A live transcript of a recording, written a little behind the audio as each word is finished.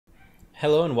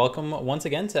Hello and welcome once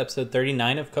again to episode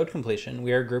 39 of Code Completion.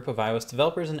 We are a group of iOS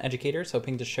developers and educators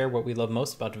hoping to share what we love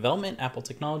most about development, Apple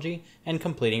technology, and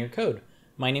completing your code.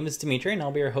 My name is Dimitri and I'll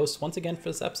be your host once again for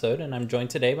this episode, and I'm joined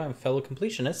today by my fellow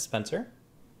completionist, Spencer.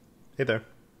 Hey there.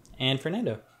 And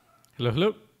Fernando. Hello,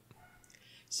 hello.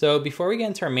 So before we get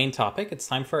into our main topic, it's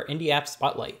time for our Indie App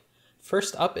Spotlight.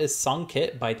 First up is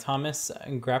Songkit by Thomas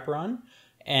Grapperon,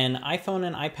 an iPhone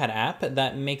and iPad app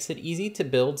that makes it easy to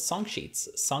build song sheets.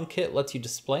 Songkit lets you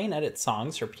display and edit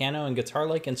songs for piano and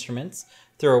guitar-like instruments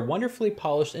through a wonderfully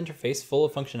polished interface full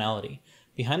of functionality.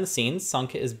 Behind the scenes,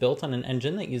 Songkit is built on an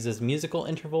engine that uses musical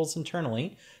intervals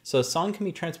internally, so a song can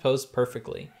be transposed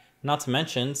perfectly. Not to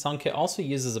mention, Songkit also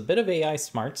uses a bit of AI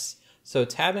smarts, so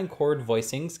tab and chord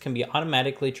voicings can be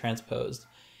automatically transposed.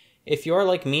 If you are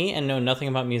like me and know nothing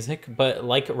about music, but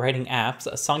like writing apps,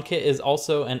 Songkit is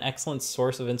also an excellent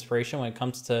source of inspiration when it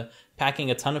comes to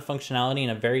packing a ton of functionality in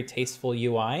a very tasteful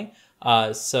UI.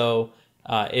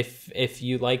 If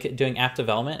you like doing app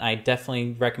development, I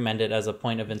definitely recommend it as a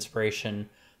point of inspiration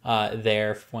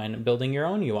there when building your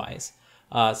own UIs.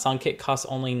 Songkit costs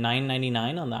only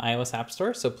 $9.99 on the iOS App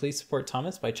Store, so please support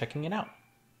Thomas by checking it out.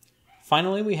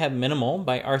 Finally, we have Minimal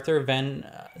by Arthur Van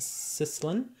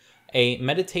Sislen, a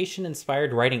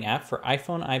meditation-inspired writing app for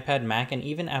iPhone, iPad, Mac, and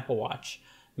even Apple Watch.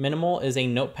 Minimal is a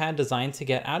notepad designed to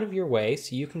get out of your way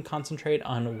so you can concentrate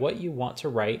on what you want to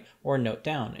write or note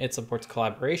down. It supports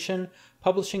collaboration,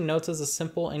 publishing notes as a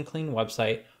simple and clean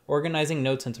website, organizing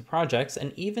notes into projects,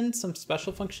 and even some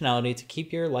special functionality to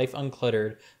keep your life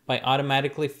uncluttered by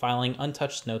automatically filing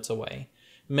untouched notes away.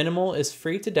 Minimal is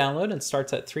free to download and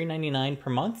starts at $3.99 per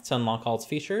month to unlock all its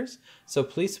features, so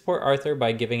please support Arthur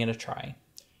by giving it a try.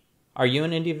 Are you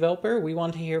an indie developer? We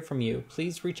want to hear from you.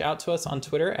 Please reach out to us on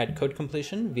Twitter at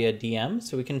CodeCompletion via DM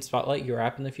so we can spotlight your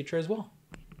app in the future as well.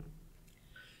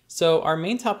 So our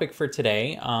main topic for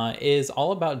today is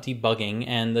all about debugging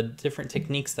and the different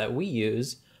techniques that we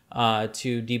use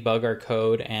to debug our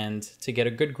code and to get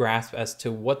a good grasp as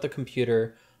to what the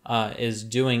computer is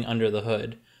doing under the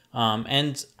hood.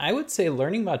 And I would say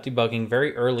learning about debugging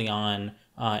very early on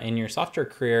in your software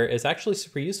career is actually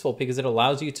super useful because it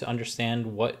allows you to understand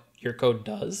what your code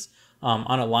does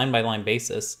on a line-by-line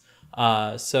basis.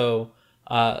 So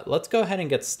let's go ahead and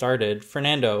get started.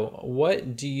 Fernando,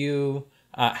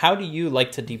 how do you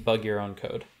like to debug your own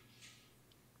code?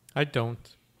 I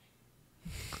don't.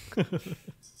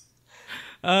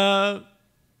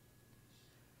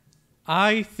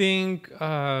 I think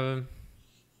I'm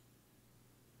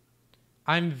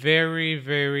very,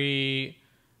 very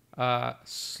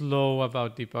slow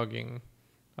about debugging.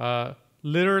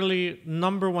 Literally,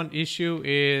 number one issue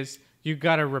is you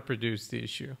gotta reproduce the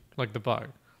issue, like the bug.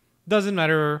 Doesn't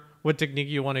matter what technique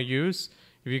you want to use.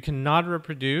 If you cannot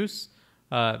reproduce,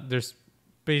 there's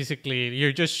basically,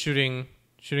 you're just shooting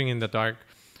in the dark.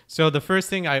 So the first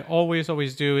thing I always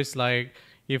do is, like,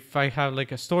 if I have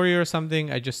like a story or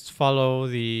something, I just follow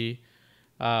the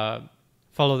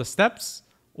steps.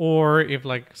 Or if,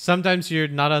 like, sometimes you're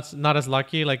not as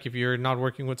lucky, like if you're not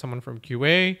working with someone from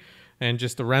QA and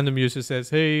just a random user says,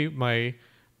 hey, my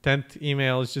 10th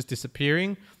email is just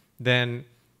disappearing, then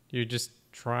you just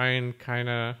try and kind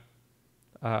of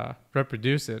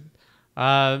reproduce it.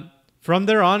 From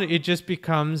there on, it just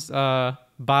becomes a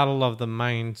battle of the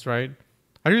minds, right?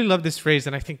 I really love this phrase,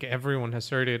 and I think everyone has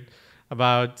heard it,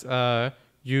 about when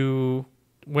you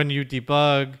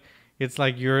debug, it's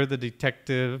like you're the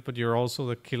detective, but you're also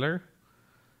the killer.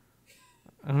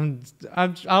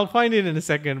 I'll find it in a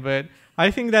second, but I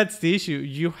think that's the issue.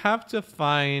 You have to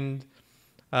find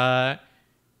a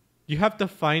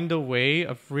way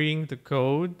of reading the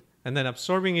code and then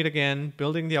absorbing it again,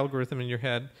 building the algorithm in your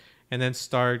head, and then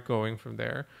start going from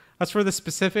there. As for the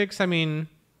specifics, I mean,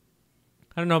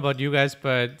 I don't know about you guys,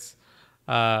 but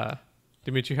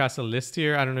Dimitri has a list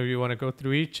here. I don't know if you want to go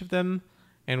through each of them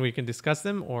and we can discuss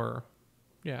them, or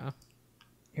yeah.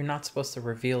 You're not supposed to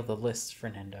reveal the list,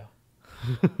 Fernando.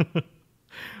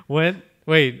 When?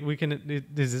 Wait, we can.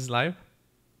 Is this live?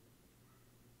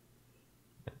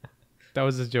 That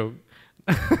was a joke.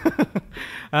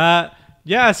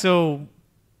 Yeah. So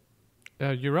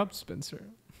you're up, Spencer.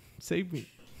 Save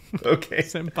me. Okay.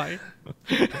 Senpai.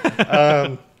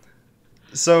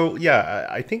 So yeah,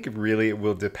 I think really it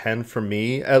will depend for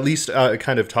me, at least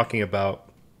kind of talking about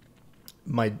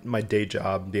my day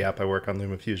job, the app I work on,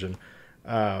 LumaFusion.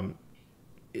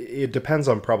 It depends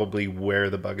on probably where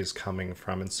the bug is coming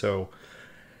from. And so,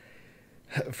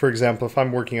 for example, if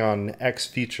I'm working on X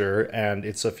feature and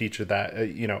it's a feature that,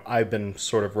 I've been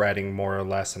sort of writing more or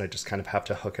less and I just kind of have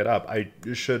to hook it up, I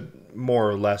should more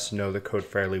or less know the code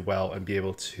fairly well and be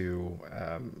able to,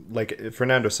 like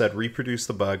Fernando said, reproduce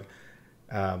the bug,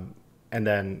 And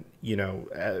then,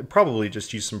 probably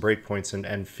just use some breakpoints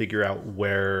and figure out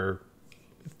where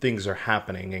things are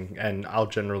happening. And I'll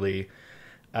generally,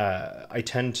 I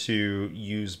tend to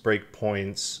use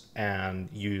breakpoints and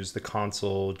use the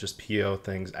console, just PO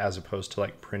things, as opposed to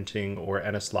like printing or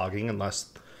NS logging,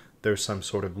 unless there's some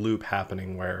sort of loop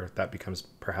happening where that becomes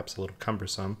perhaps a little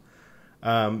cumbersome.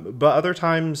 But other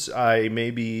times I may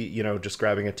be, just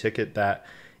grabbing a ticket that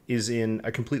is in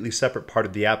a completely separate part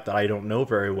of the app that I don't know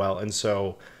very well. And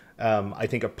so I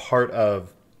think a part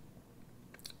of,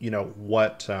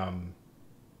 what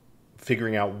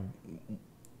figuring out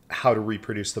how to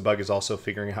reproduce the bug is also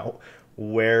figuring out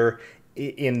where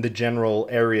in the general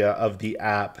area of the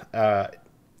app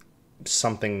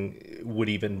something would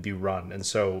even be run. And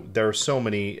so there are so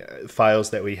many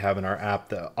files that we have in our app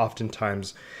that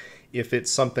oftentimes, if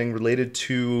it's something related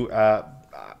to,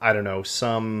 I don't know,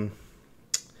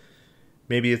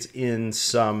 maybe it's in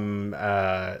some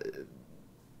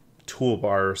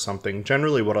toolbar or something.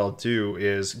 Generally what I'll do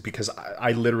is, because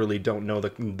I literally don't know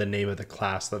the name of the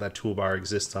class that toolbar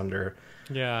exists under,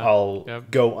 I'll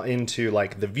go into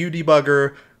like the view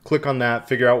debugger, click on that,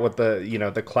 figure out what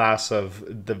the class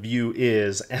of the view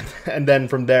is, and then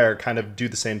from there kind of do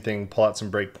the same thing, pull out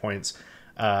some breakpoints,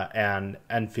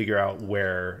 and figure out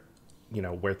where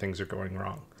things are going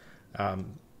wrong.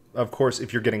 Of course,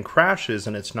 if you're getting crashes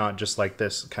and it's not just like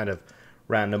this kind of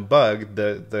random bug,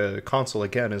 the console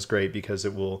again is great because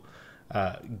it will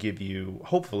give you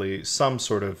hopefully some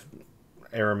sort of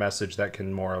error message that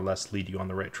can more or less lead you on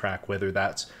the right track, whether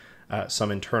that's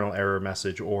some internal error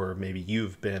message or maybe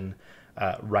you've been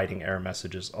writing error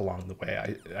messages along the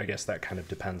way. I guess that kind of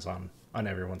depends on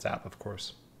everyone's app, of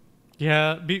course.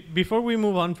 Yeah, before we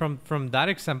move on from that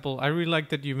example, I really like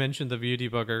that you mentioned the view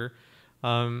debugger.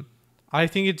 I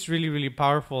think it's really, really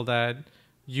powerful that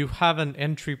you have an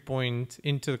entry point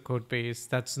into the code base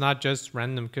that's not just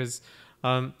random. Because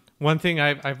one thing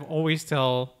I've always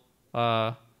tell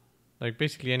like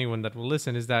basically anyone that will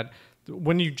listen is that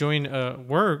when you join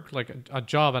work, like a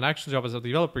job, an actual job as a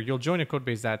developer, you'll join a code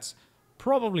base that's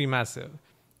probably massive.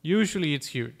 Usually it's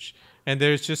huge. And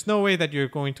there's just no way that you're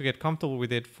going to get comfortable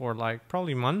with it for like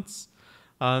probably months.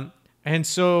 And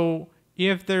so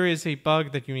if there is a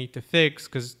bug that you need to fix,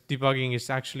 because debugging is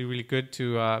actually really good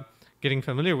to getting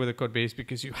familiar with the code base,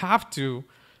 because you have to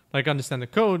like understand the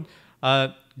code,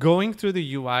 going through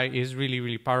the UI is really,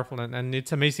 really powerful. And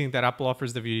it's amazing that Apple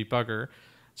offers the view debugger.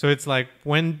 So it's like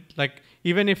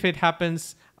even if it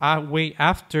happens way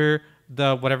after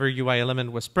the whatever UI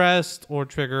element was pressed or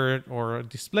triggered or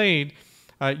displayed,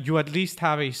 you at least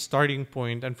have a starting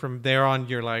point. And from there on,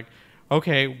 you're like,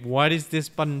 okay, what is this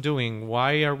button doing?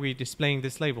 Why are we displaying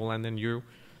this label? And then you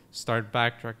start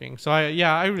backtracking. So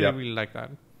I really like that.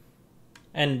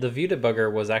 And the view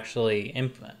debugger was actually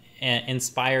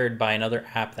inspired by another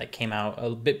app that came out a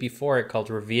bit before it called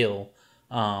Reveal,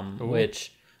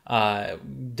 which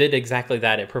did exactly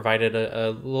that. It provided a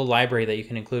little library that you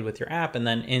can include with your app. And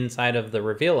then inside of the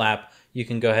Reveal app, you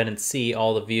can go ahead and see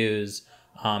all the views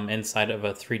inside of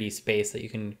a 3D space that you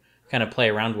can kind of play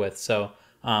around with. So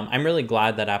I'm really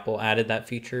glad that Apple added that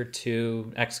feature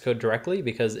to Xcode directly,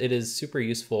 because it is super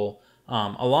useful,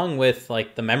 along with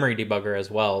like the memory debugger as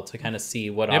well, to kind of see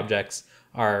what objects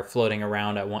are floating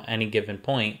around at any given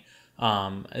point.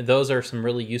 Those are some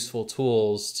really useful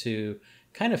tools to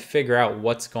kind of figure out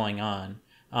what's going on.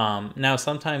 Now,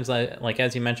 sometimes, like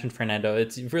as you mentioned, Fernando,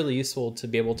 it's really useful to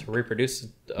be able to reproduce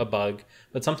a bug,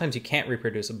 but sometimes you can't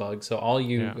reproduce a bug. So all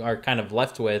you are kind of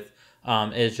left with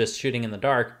is just shooting in the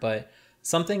dark. But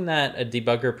something that a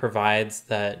debugger provides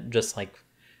that just like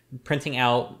printing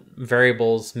out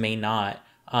variables may not,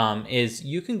 is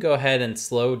you can go ahead and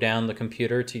slow down the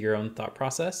computer to your own thought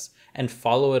process and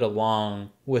follow it along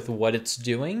with what it's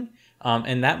doing.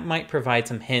 And that might provide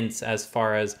some hints as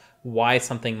far as why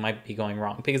something might be going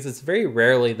wrong, because it's very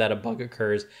rarely that a bug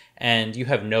occurs and you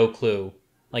have no clue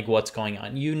like what's going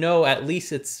on. At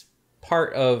least it's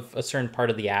part of a certain part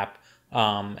of the app.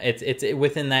 It's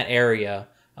within that area.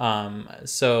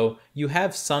 So you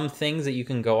have some things that you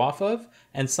can go off of,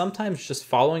 and sometimes just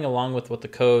following along with what the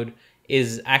code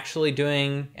is actually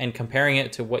doing and comparing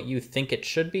it to what you think it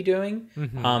should be doing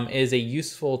is a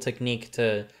useful technique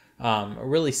to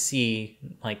really see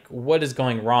like what is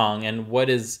going wrong and what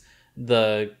is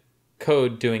the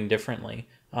code doing differently.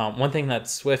 One thing that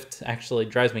Swift actually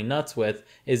drives me nuts with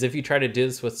is if you try to do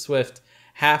this with Swift,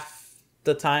 half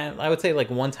the time, I would say like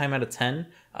 1 time out of 10,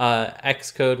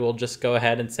 Xcode will just go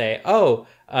ahead and say,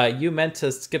 you meant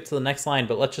to skip to the next line,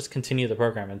 but let's just continue the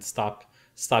program and stop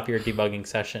your debugging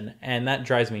session. And that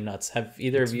drives me nuts. Have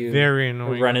either of you very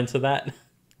annoying. run into that?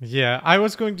 Yeah, I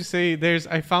was going to say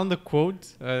I found the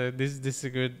quote. This is a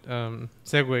good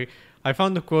segue. I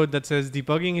found the quote that says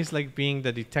debugging is like being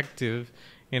the detective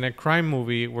in a crime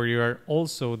movie where you are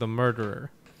also the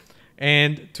murderer.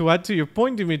 And to add to your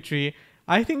point, Dimitri,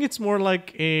 I think it's more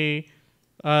like a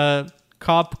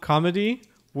cop comedy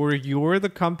where you're the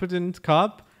competent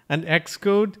cop and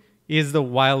Xcode is the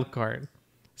wild card.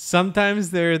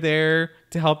 Sometimes they're there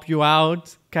to help you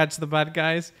out, catch the bad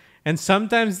guys, and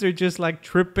sometimes they're just like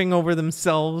tripping over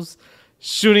themselves,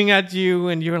 shooting at you,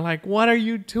 and you're like, what are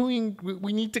you doing?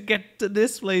 We need to get to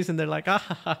this place. And they're like,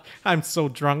 I'm so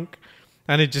drunk.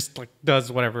 And it just like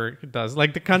does whatever it does.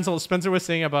 Like the console, Spencer was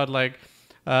saying about like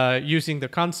using the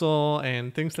console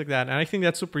and things like that. And I think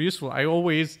that's super useful. I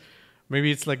always,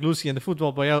 maybe it's like Lucy and the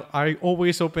football, but I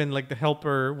always open like the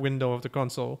helper window of the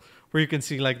console where you can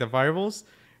see like the variables.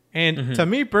 And to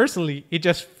me personally, it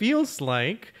just feels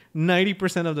like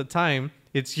 90% of the time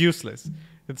it's useless.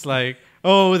 It's like,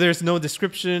 oh, there's no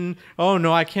description. Oh,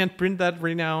 no, I can't print that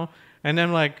right now. And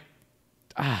I'm like,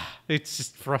 it's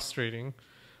just frustrating.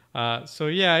 So,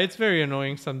 yeah, it's very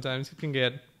annoying sometimes. It can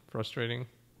get frustrating.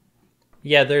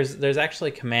 Yeah, there's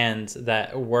actually commands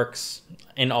that works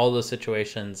in all those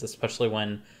situations, especially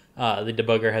when the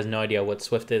debugger has no idea what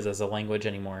Swift is as a language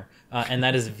anymore. And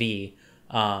that is V.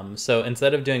 So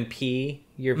instead of doing P,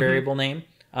 your variable name,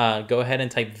 go ahead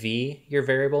and type V, your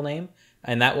variable name,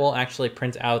 and that will actually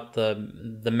print out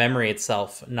the memory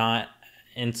itself, not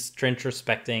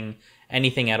introspecting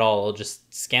anything at all. It'll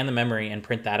just scan the memory and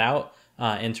print that out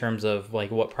in terms of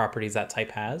like what properties that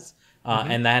type has.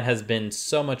 And that has been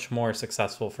so much more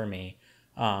successful for me.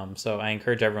 So I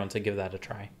encourage everyone to give that a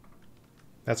try.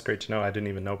 That's great to know. I didn't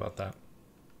even know about that.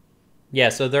 Yeah,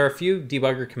 so there are a few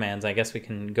debugger commands. I guess we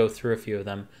can go through a few of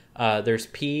them. There's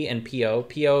P and PO.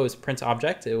 PO is print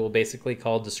object. It will basically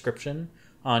call description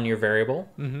on your variable.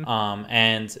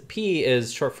 And P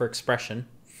is short for expression,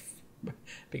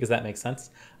 because that makes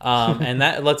sense. And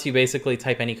that lets you basically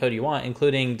type any code you want,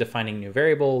 including defining new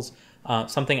variables.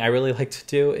 Something I really like to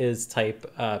do is type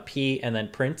P and then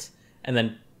print, and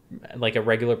then like a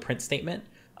regular print statement,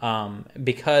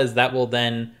 because that will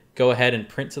then go ahead and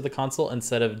print to the console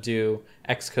instead of do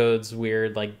Xcode's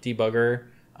weird like debugger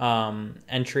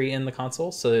entry in the console.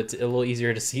 So it's a little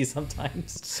easier to see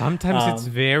sometimes. Sometimes it's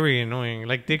very annoying,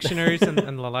 like dictionaries and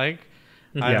the like.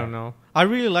 I don't know. I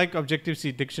really like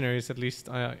Objective-C dictionaries, at least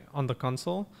on the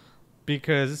console,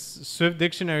 because Swift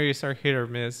dictionaries are hit or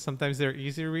miss. Sometimes they're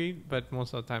easy to read, but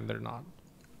most of the time they're not.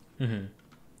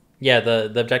 Yeah,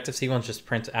 the Objective-C ones just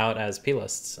print out as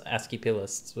p-lists, ASCII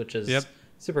p-lists, which is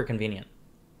super convenient.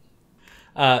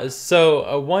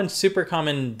 So one super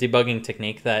common debugging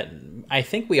technique that I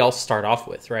think we all start off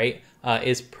with, right,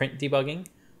 is print debugging.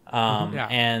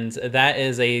 And that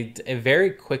is a very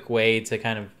quick way to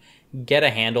kind of get a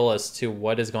handle as to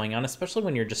what is going on, especially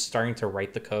when you're just starting to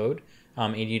write the code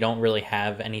and you don't really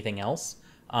have anything else.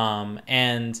 There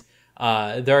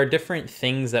are different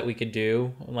things that we could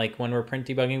do. Like when we're print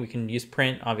debugging, we can use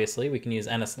print, obviously. We can use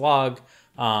nslog.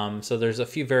 So there's a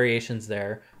few variations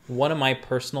there. One of my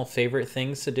personal favorite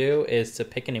things to do is to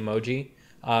pick an emoji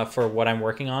for what I'm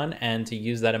working on and to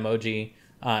use that emoji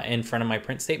in front of my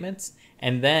print statements.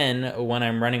 And then when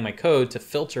I'm running my code, to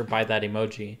filter by that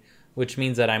emoji, which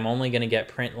means that I'm only going to get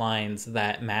print lines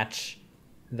that match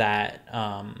that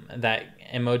that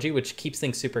emoji, which keeps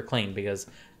things super clean, because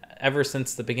ever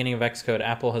since the beginning of Xcode,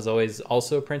 Apple has always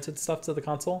also printed stuff to the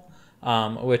console,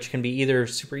 which can be either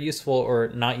super useful or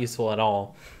not useful at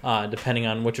all, depending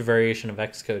on which variation of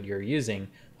Xcode you're using.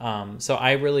 So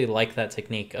I really like that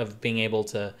technique of being able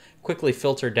to quickly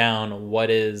filter down what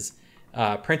is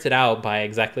printed out by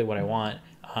exactly what I want.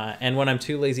 And when I'm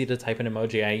too lazy to type an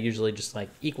emoji, I usually just like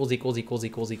equals, equals, equals,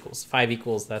 equals, equals, 5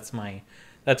 equals. That's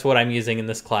what I'm using in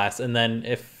this class. And then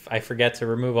if I forget to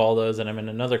remove all those and I'm in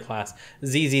another class,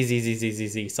 z, z, z, z, z, z,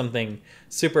 z, something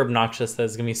super obnoxious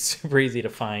that's going to be super easy to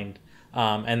find.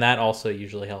 And that also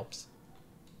usually helps.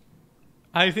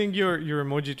 I think your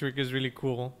emoji trick is really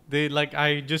cool.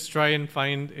 I just try and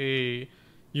find a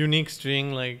unique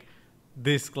string, like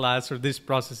this class or this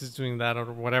process is doing that or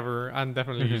whatever. I'm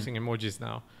definitely using emojis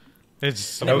now. It's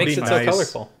so it makes it so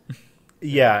colorful.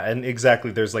 Yeah, and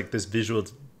exactly. There's like this visual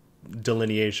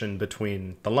delineation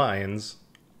between the lines,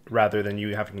 rather than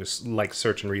you having to like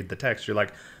search and read the text. You're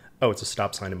like, oh, it's a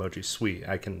stop sign emoji. Sweet.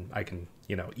 I can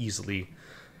easily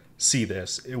see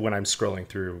this when I'm scrolling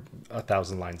through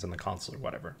 1,000 lines in the console or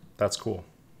whatever. That's cool.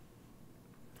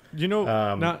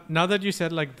 Now that you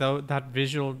said like that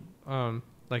visual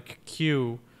like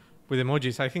cue with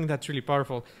emojis, I think that's really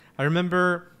powerful. I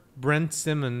remember Brent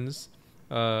Simmons,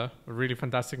 a really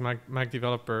fantastic Mac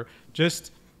developer,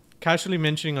 just casually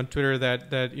mentioning on Twitter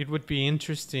that it would be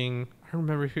interesting. I don't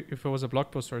remember if it was a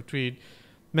blog post or a tweet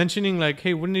mentioning like,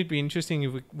 hey, wouldn't it be interesting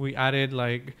if we added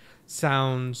like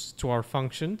sounds to our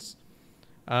functions?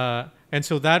 And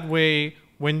so that way,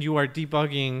 when you are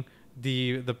debugging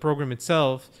the program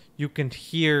itself, you can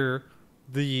hear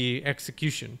the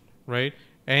execution, right?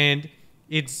 And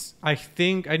I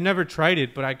think I never tried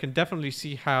it, but I can definitely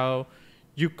see how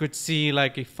you could see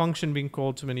like a function being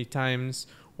called too many times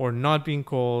or not being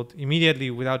called immediately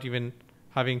without even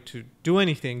having to do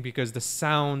anything because the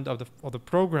sound of the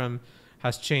program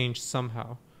has changed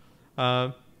somehow.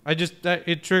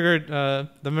 It triggered,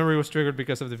 the memory was triggered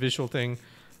because of the visual thing,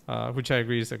 which I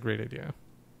agree is a great idea.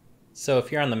 So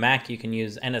if you're on the Mac, you can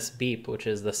use NSBeep, which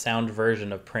is the sound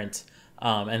version of print,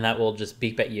 and that will just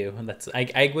beep at you. And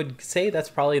I would say that's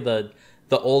probably the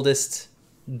oldest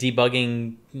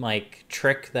debugging like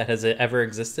trick that has ever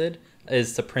existed,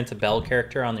 is to print a bell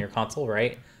character on your console,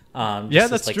 right?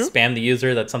 That's like true. Spam the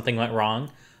user that something went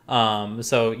wrong.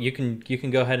 So you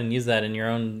can go ahead and use that in your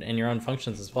own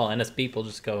functions as well. NSBeep will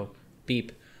just go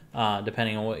beep,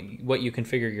 depending on what you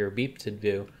configure your beep to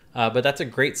do. But that's a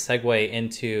great segue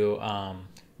into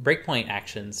breakpoint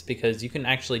actions, because you can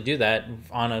actually do that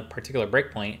on a particular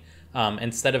breakpoint.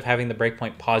 Instead of having the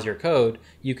breakpoint pause your code,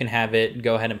 you can have it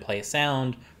go ahead and play a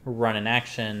sound, run an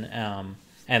action,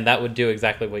 and that would do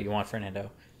exactly what you want,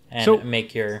 Fernando, and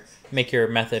make your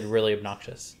method really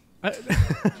obnoxious.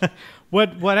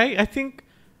 What I think,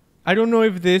 I don't know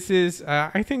if this is,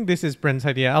 I think this is Brent's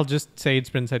idea. I'll just say it's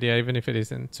Brent's idea, even if it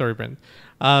isn't. Sorry, Brent.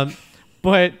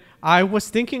 But I was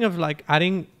thinking of like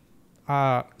adding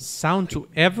sound to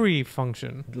every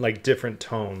function. Like different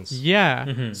tones. Yeah.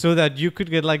 Mm-hmm. So that you could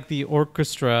get like the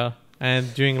orchestra,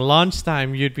 and during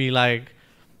lunchtime, you'd be like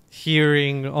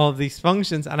hearing all these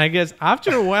functions. And I guess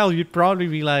after a while, you'd probably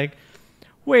be like,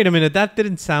 wait a minute, that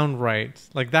didn't sound right.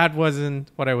 Like that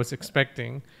wasn't what I was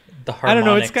expecting. I don't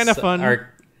know. It's kind of fun.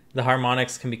 The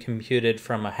harmonics can be computed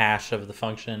from a hash of the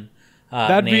function.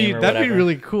 That'd be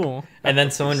really cool. And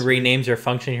then someone renames your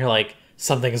function. You're like,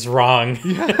 something's wrong.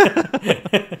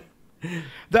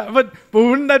 But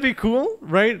wouldn't that be cool,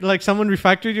 right? Like someone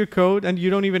refactored your code and you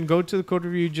don't even go to the code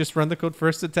review. You just run the code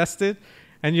first to test it.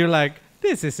 And you're like,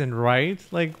 this isn't right.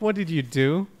 Like, what did you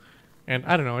do? And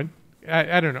I don't know.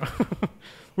 I don't know.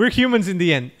 We're humans in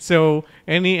the end. So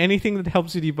anything that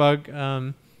helps you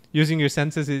debug using your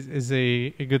senses is a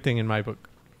good thing in my book.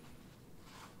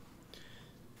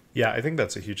 Yeah, I think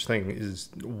that's a huge thing, is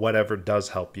whatever does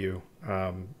help you.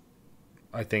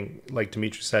 I think, like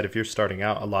Dimitri said, if you're starting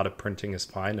out, a lot of printing is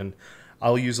fine. And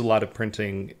I'll use a lot of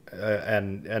printing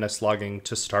and NS logging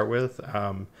to start with.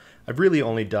 I've really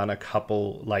only done a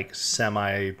couple like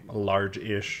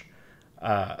semi-large-ish,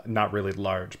 not really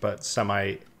large, but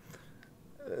semi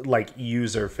like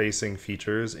user-facing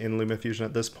features in LumaFusion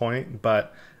at this point.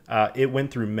 But it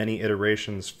went through many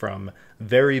iterations from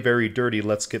very, very dirty,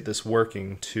 let's get this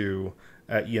working, to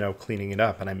cleaning it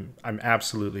up. And I'm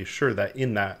absolutely sure that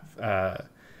in that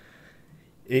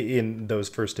in those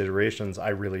first iterations, I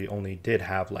really only did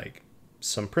have like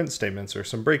some print statements or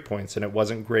some breakpoints, and it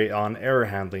wasn't great on error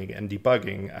handling and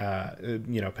debugging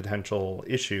potential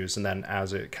issues. And then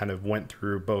as it kind of went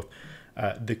through both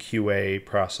the QA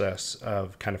process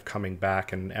of kind of coming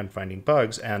back and finding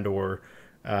bugs, and or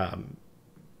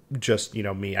just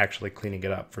me actually cleaning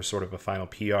it up for sort of a final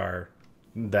PR,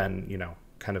 then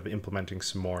kind of implementing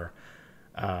some more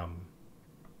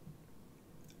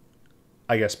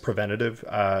I guess preventative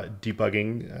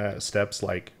debugging steps,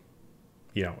 like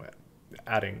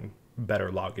adding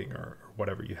better logging or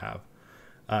whatever you have.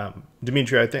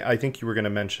 Dimitri, I think you were going to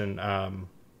mention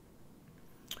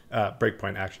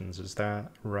breakpoint actions. Is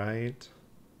that right?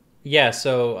 Yeah,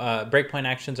 so breakpoint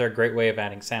actions are a great way of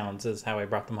adding sounds, is how I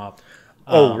brought them up.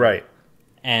 Right.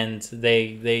 And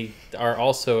they are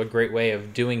also a great way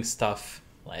of doing stuff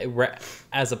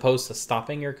as opposed to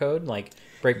stopping your code. Like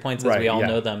breakpoints, as we all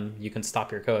know them, you can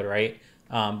stop your code, right?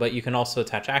 But you can also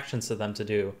attach actions to them to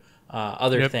do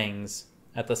other things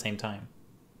at the same time.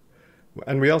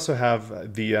 And we also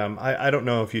have the I don't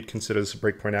know if you'd consider this a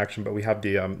breakpoint action, but we have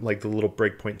the like the little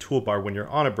breakpoint toolbar when you're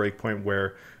on a breakpoint,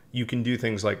 where you can do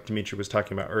things like Dimitri was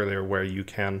talking about earlier, where you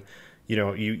can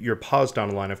you're paused on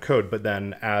a line of code, but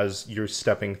then as you're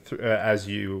stepping through, as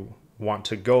you want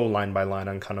to go line by line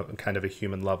on kind of a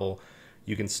human level,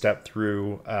 you can step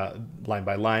through line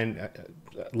by line.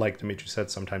 Like Dimitri said,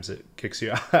 sometimes it kicks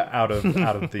you out of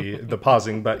the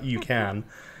pausing, but you can.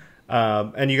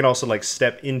 And you can also like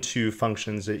step into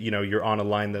functions that, you're on a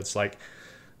line that's like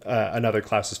another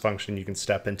class's function. You can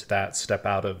step into that, step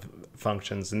out of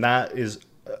functions. And that is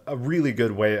a really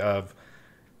good way of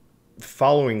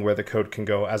following where the code can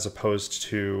go, as opposed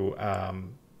to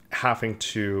having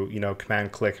to,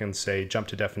 command click and say jump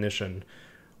to definition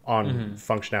on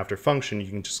function after function. You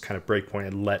can just kind of breakpoint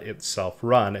and let itself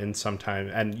run,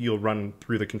 and you'll run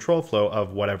through the control flow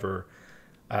of whatever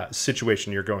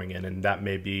situation you're going in. And that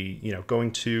may be,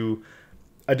 going to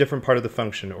a different part of the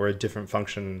function or a different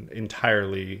function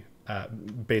entirely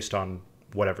based on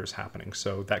whatever's happening.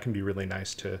 So that can be really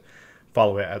nice to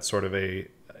follow it at sort of a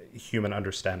human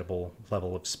understandable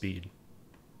level of speed.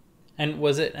 And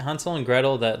was it Hansel and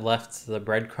Gretel that left the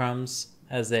breadcrumbs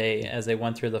as they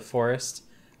went through the forest?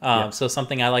 So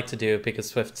something I like to do, because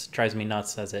Swift drives me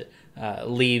nuts as it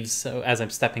leaves as I'm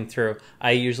stepping through,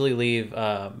 I usually leave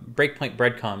breakpoint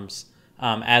breadcrumbs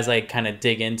as I kind of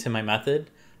dig into my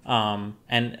method.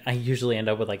 And I usually end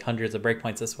up with like hundreds of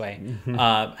breakpoints this way,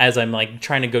 as I'm like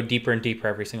trying to go deeper and deeper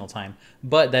every single time.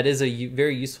 But that is a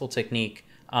very useful technique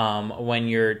when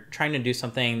you're trying to do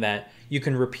something that you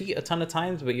can repeat a ton of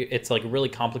times, but it's like really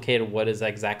complicated what is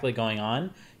exactly going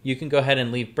on. You can go ahead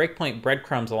and leave breakpoint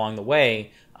breadcrumbs along the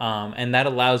way, and that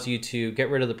allows you to get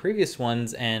rid of the previous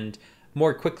ones and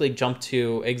more quickly jump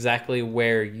to exactly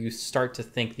where you start to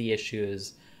think the issue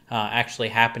is actually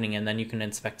happening, and then you can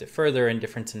inspect it further in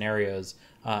different scenarios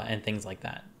and things like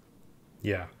that.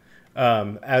 Yeah.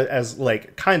 As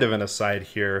like kind of an aside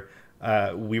here,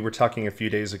 we were talking a few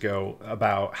days ago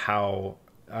about how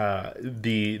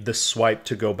the swipe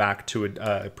to go back to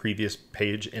a previous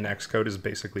page in Xcode is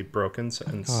basically broken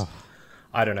since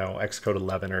I don't know, Xcode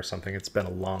 11 or something. It's been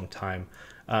a long time.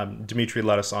 Dimitri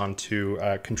led us on to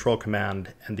Control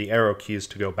Command and the arrow keys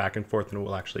to go back and forth, and it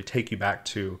will actually take you back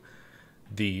to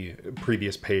the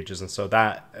previous pages. And so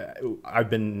that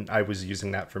I was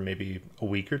using that for maybe a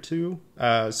week or two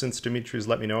since Dimitri's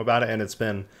let me know about it, and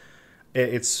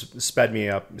it's sped me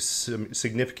up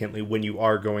significantly when you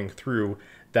are going through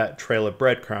that trail of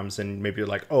breadcrumbs, and maybe you're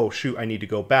like, oh shoot, I need to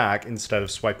go back. Instead of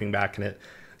swiping back and it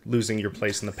losing your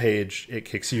place in the page, it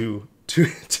kicks you to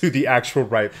the actual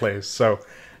right place. So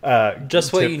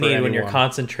just what you need when you're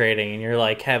concentrating and you're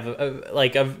like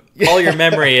all your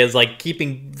memory is like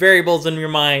keeping variables in your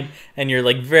mind, and you're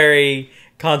like very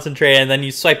concentrated, and then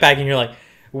you swipe back and you're like,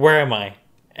 where am I?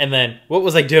 And then what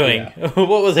was I doing? Yeah.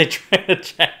 What was I trying to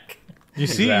check? You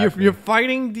see, you're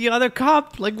fighting the other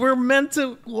cop. Like, we're meant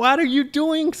to. What are you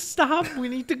doing? Stop. We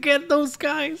need to get those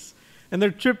guys. And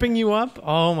they're tripping you up.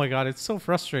 Oh my god, it's so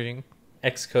frustrating.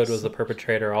 Xcode was the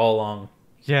perpetrator all along.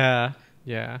 Yeah.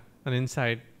 An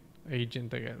inside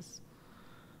agent, I guess.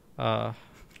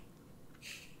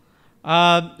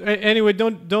 Anyway,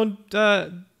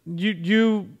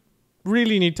 you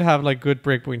really need to have like good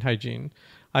breakpoint hygiene.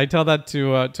 I tell that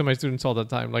to my students all the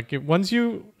time. Like, once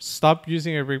you stop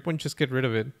using a breakpoint, just get rid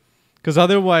of it, because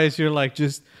otherwise you're like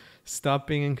just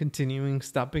stopping and continuing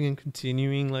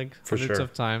like hundreds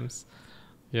of times.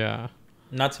 Yeah.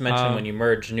 Not to mention when you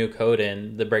merge new code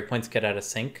in, the breakpoints get out of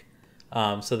sync,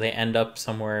 so they end up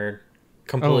somewhere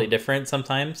completely different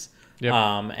sometimes. Yep.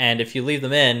 And if you leave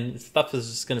them in, stuff is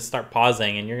just going to start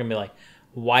pausing, and you're going to be like,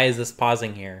 why is this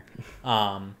pausing here?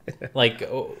 Like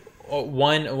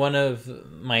one of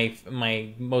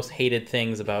my most hated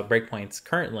things about breakpoints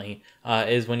currently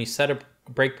is when you set a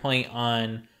breakpoint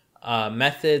on a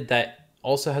method that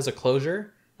also has a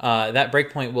closure, that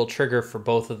breakpoint will trigger for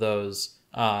both of those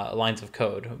lines of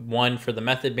code. One for the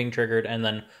method being triggered, and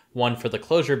then one for the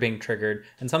closure being triggered.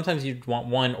 And sometimes you'd want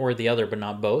one or the other, but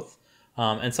not both.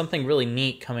 And something really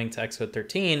neat coming to Xcode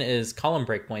 13 is column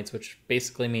breakpoints, which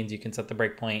basically means you can set the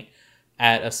breakpoint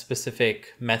at a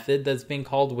specific method that's being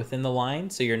called within the line.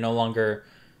 So you're no longer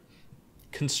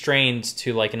constrained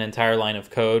to like an entire line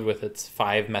of code with its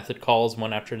 5 method calls,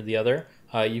 one after the other.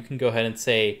 You can go ahead and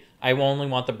say, I only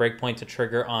want the breakpoint to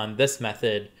trigger on this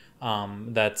method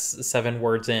that's 7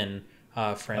 words in,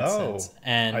 for instance.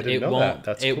 And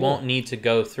it won't need to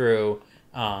go through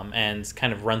and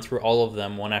kind of run through all of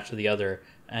them one after the other.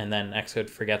 And then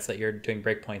Xcode forgets that you're doing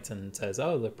breakpoints and says,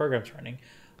 oh, the program's running.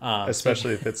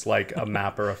 Especially if it's like a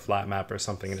map or a flat map or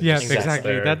something. And yes,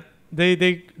 exactly. That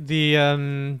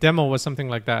the demo was something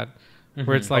like that,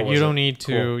 where it's like you don't need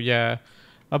to. Yeah,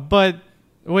 but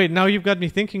wait, now you've got me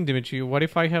thinking, Dimitri. What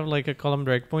if I have like a column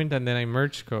breakpoint and then I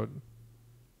merge code?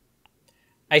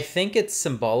 I think it's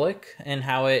symbolic in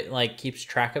how it like keeps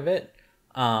track of it,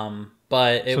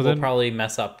 but it will probably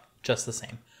mess up just the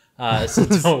same. So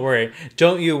don't worry.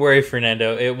 Don't you worry,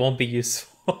 Fernando. It won't be useful.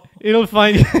 It'll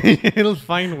find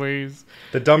ways.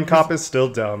 The dumb cop is still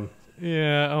dumb.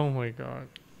 Yeah. Oh my god.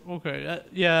 Okay.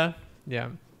 Yeah.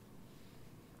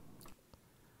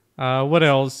 What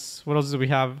else? What else do we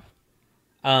have?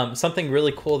 Something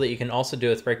really cool that you can also do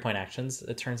with breakpoint actions.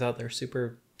 It turns out they're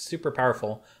super super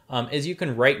powerful, is you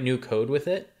can write new code with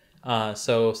it.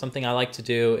 So something I like to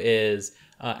do is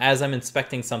as I'm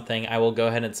inspecting something, I will go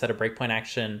ahead and set a breakpoint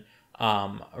action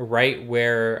right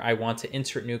where I want to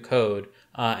insert new code.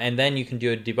 And then you can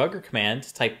do a debugger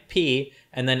command, type P,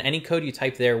 and then any code you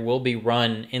type there will be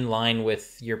run in line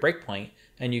with your breakpoint.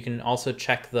 And you can also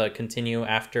check the continue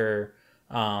after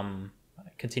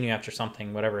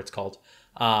something, whatever it's called,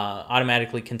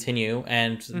 automatically continue.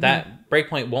 And that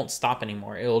breakpoint won't stop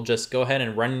anymore. It will just go ahead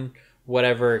and run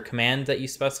whatever command that you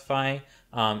specify.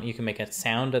 You can make a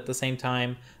sound at the same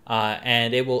time,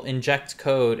 and it will inject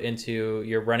code into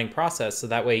your running process. So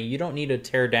that way you don't need to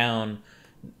tear down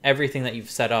everything that you've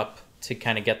set up to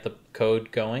kind of get the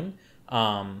code going,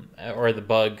 or the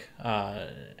bug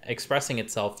expressing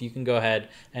itself. You can go ahead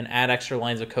and add extra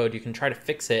lines of code. You can try to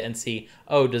fix it and see,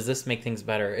 oh, does this make things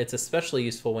better? It's especially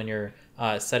useful when you're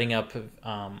setting up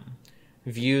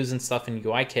views and stuff in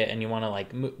UIKit and you want to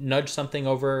like nudge something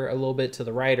over a little bit to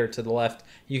the right or to the left.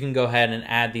 You can go ahead and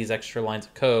add these extra lines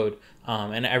of code,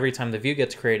 and every time the view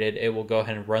gets created, it will go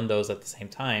ahead and run those at the same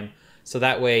time. So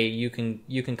that way you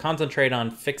can concentrate on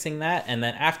fixing that, and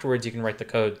then afterwards you can write the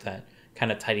code that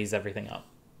kind of tidies everything up.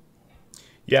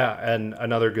 Yeah, and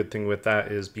another good thing with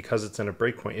that is because it's in a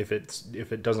breakpoint,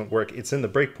 if it doesn't work, it's in the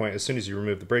breakpoint. As soon as you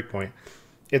remove the breakpoint,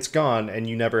 it's gone, and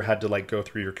you never had to like go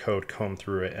through your code, comb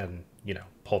through it, and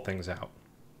pull things out.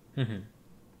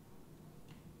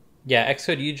 Yeah,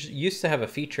 Xcode used to have a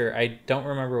feature. I don't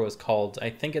remember what it was called. I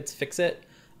think it's Fix It,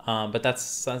 but that's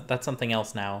something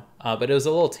else now. But it was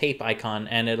a little tape icon,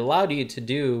 and it allowed you to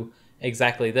do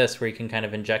exactly this, where you can kind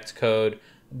of inject code,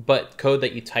 but code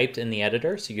that you typed in the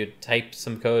editor. So you'd type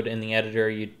some code in the editor,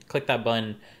 you'd click that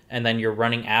button, and then your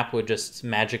running app would just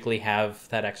magically have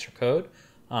that extra code.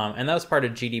 And that was part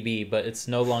of GDB, but it's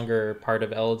no longer part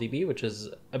of LLDB, which is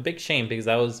a big shame because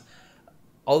that was,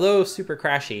 although super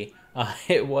crashy,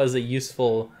 it was a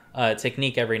useful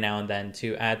technique every now and then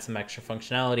to add some extra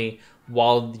functionality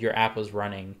while your app was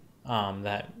running,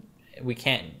 that we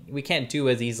can't do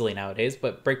as easily nowadays,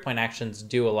 but breakpoint actions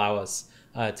do allow us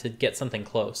to get something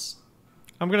close.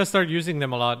 I'm gonna start using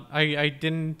them a lot.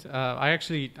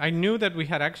 I knew that we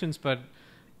had actions, but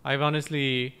I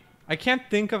can't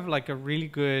think of like a really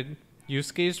good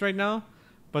use case right now.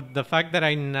 But the fact that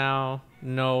I now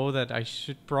know that I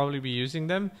should probably be using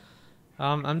them,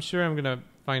 I'm sure I'm gonna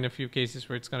find a few cases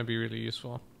where it's gonna be really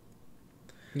useful.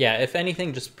 Yeah, if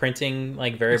anything, just printing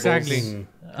like variables Exactly.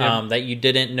 that you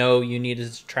didn't know you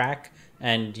needed to track,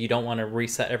 and you don't want to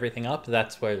reset everything up,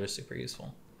 that's where they're super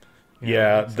useful.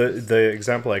 Yeah, the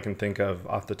example I can think of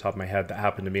off the top of my head that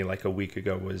happened to me like a week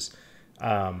ago was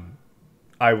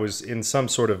I was in some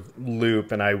sort of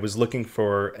loop and I was looking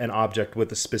for an object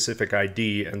with a specific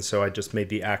ID, and so I just made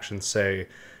the action say,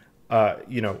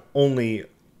 only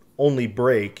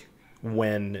break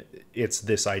when it's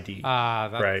this ID.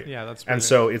 Right? Yeah, that's brilliant. And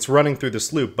so it's running through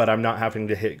this loop, but I'm not having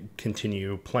to hit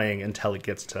continue playing until it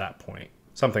gets to that point.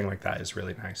 Something like that is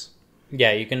really nice.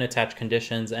 Yeah, you can attach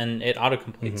conditions and it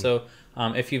autocompletes. So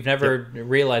if you've never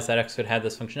realized that Xcode had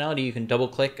this functionality, you can double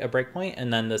click a breakpoint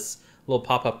and then this little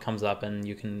pop-up comes up and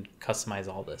you can customize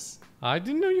all this. I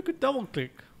didn't know you could double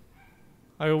click.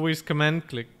 I always command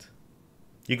clicked.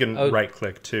 You can right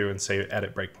click too and say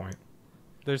edit breakpoint.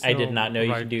 I did not know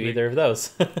you could do either of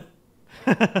those.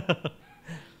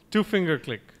 2-finger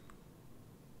click.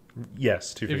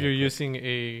 Yes, 2-finger if you're click. using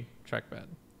a trackpad.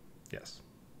 Yes.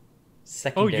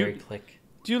 Secondary click.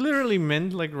 Do you literally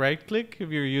meant like right click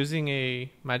if you're using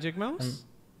a magic mouse?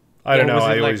 I don't know. was it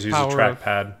I like always use a power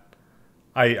trackpad.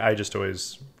 I just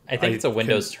always. I think it's a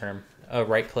Windows term. A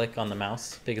right click on the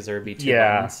mouse because there would be two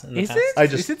buttons in the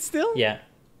past. Is it still? Yeah.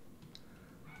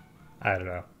 I don't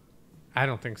know. I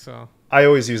don't think so. I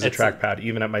always use a trackpad,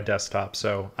 even at my desktop.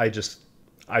 So I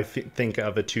think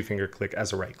of a 2-finger click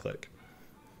as a right click.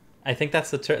 I think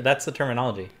that's the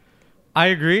terminology. I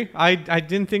agree. I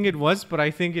didn't think it was, but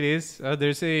I think it is.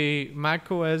 There's a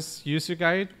Mac OS user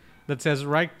guide that says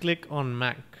right click on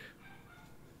Mac.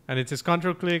 And it says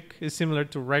control click is similar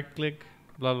to right click,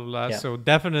 blah, blah, blah. Yeah. So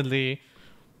definitely,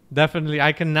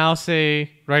 I can now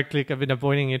say right click. I've been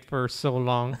avoiding it for so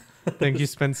long. Thank you,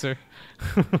 Spencer.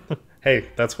 Hey,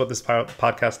 that's what this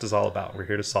podcast is all about. We're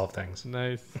here to solve things.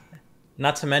 Nice.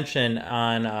 Not to mention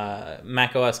on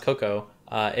Mac OS Cocoa,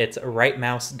 it's right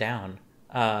mouse down.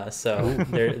 So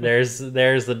there's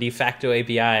the de facto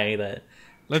API that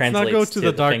Let's not go to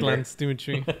the finger. Darklands,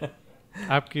 Dimitri.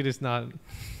 AppKit is not.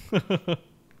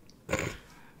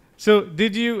 So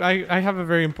did you? I have a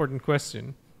very important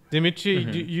question, Dimitri.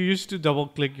 You used to double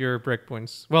click your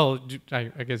breakpoints. Well,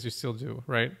 I guess you still do,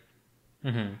 right?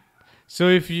 Mm-hmm. So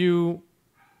if you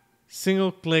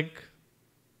single click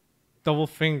double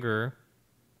finger,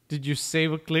 did you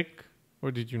save a click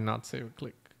or did you not save a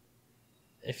click?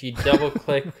 If you double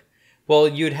click, well,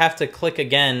 you'd have to click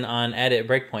again on edit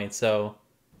breakpoint. So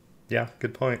Yeah,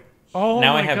 good point. Oh,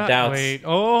 now my I have God. doubts. Wait.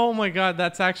 Oh my God,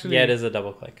 that's actually Yeah, it is a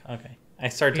double click. Okay. I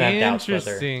started to have doubts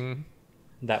whether interesting.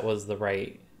 that was the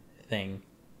right thing.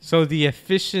 So the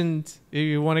efficient, if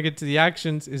you want to get to the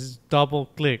actions, is double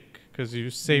click because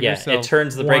you save Yeah, yourself. it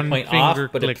turns the one breakpoint off, finger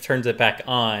but click. it turns it back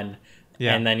on,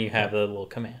 Yeah. and then you have the little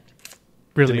command.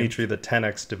 Brilliant. Dimitri, the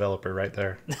 10x developer, right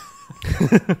there.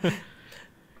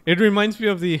 It reminds me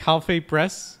of the halfway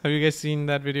press. Have you guys seen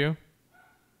that video?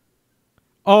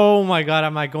 Oh my God,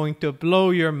 am I going to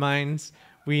blow your minds?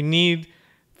 We need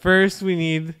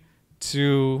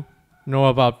to know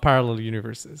about parallel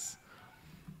universes.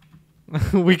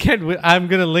 We can't. I'm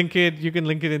gonna link it. You can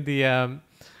link it in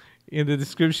the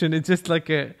description. It's just like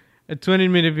a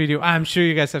 20-minute video. I'm sure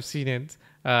you guys have seen it.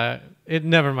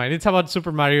 Never mind. It's about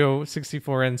Super Mario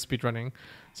 64 and speedrunning.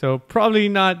 So probably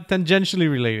not tangentially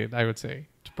related, I would say,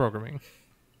 to programming.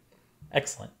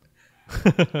 Excellent.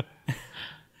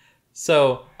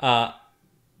 So,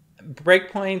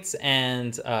 breakpoints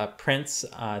and prints,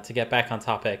 to get back on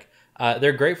topic,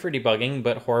 they're great for debugging,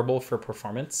 but horrible for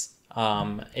performance.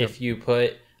 If you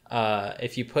put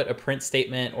a print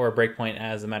statement or a breakpoint,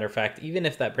 as a matter of fact, even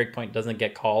if that breakpoint doesn't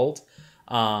get called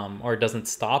or doesn't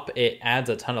stop, it adds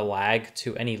a ton of lag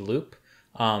to any loop.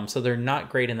 So they're not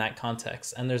great in that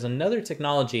context. And there's another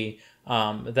technology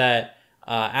that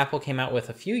Apple came out with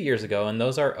a few years ago, and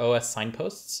those are OS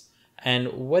signposts.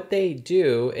 And what they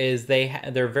do is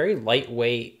they're very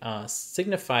lightweight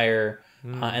signifier,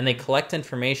 and they collect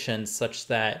information such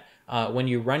that when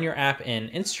you run your app in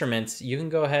instruments, you can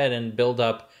go ahead and build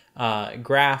up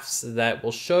graphs that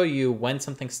will show you when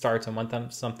something starts and when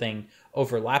something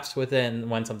overlaps with it, and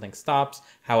when something stops,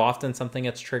 how often something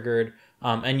gets triggered.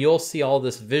 And you'll see all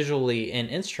this visually in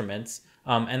instruments.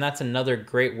 And that's another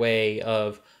great way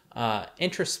of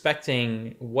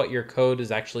introspecting what your code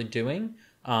is actually doing,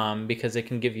 because it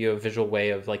can give you a visual way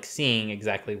of like seeing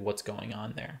exactly what's going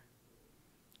on there.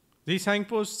 These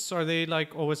signposts, are they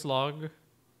like OS log?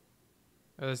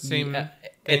 Same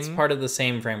It's thing? part of the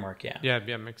same framework, yeah.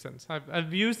 Yeah, makes sense.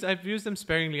 I've used them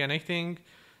sparingly, and I think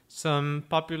some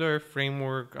popular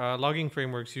logging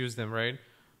frameworks use them, right?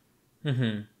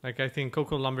 Mm-hmm. Like I think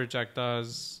Cocoa Lumberjack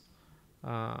does.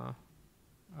 I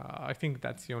think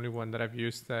that's the only one that I've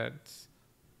used that's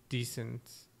decent.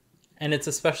 And it's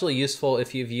especially useful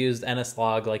if you've used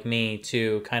NSLog like me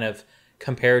to kind of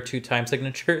compare two time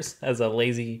signatures as a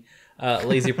lazy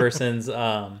person's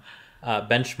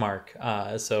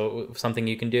benchmark. So something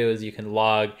you can do is you can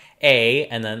log A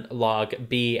and then log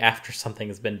B after something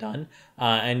has been done.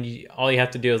 And all you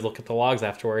have to do is look at the logs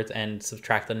afterwards and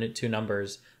subtract the two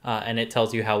numbers, and it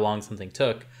tells you how long something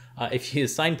took. If you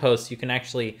use signposts, you can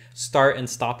actually start and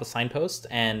stop a signpost,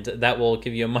 and that will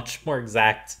give you a much more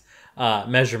exact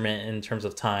measurement in terms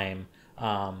of time,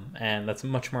 and that's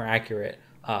much more accurate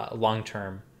long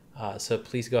term. So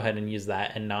please go ahead and use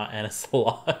that and not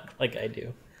NSLog like I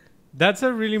do. That's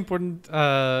a really important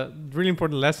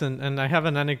lesson, and I have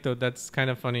an anecdote that's kind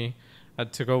of funny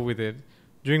to go with it.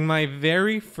 During my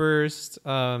very first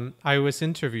iOS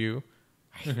interview,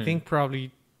 I think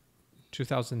probably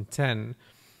 2010,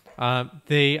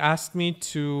 they asked me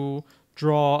to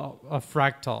draw a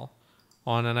fractal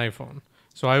on an iPhone.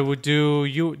 So I would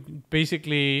do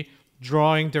basically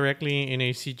drawing directly in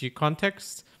a CG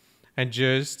context, and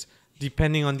just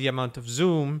depending on the amount of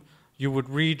zoom, you would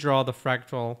redraw the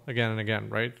fractal again and again,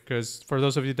 right? Because for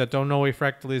those of you that don't know, a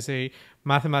fractal is a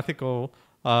mathematical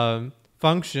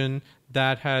function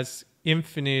that has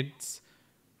infinite...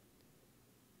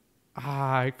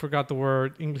 I forgot the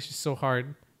word. English is so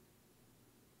hard.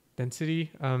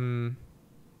 Density? How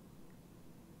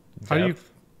do you...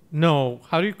 No,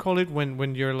 how do you call it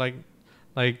when you're like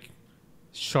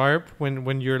sharp,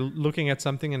 when you're looking at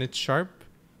something and it's sharp?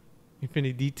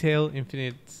 Infinite detail,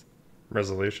 infinite...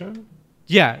 Resolution?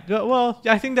 Yeah, well,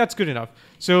 I think that's good enough.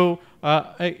 So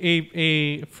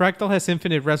a fractal has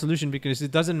infinite resolution because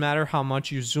it doesn't matter how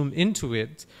much you zoom into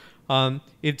it.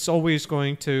 It's always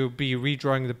going to be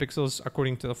redrawing the pixels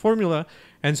according to the formula,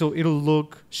 and so it'll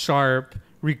look sharp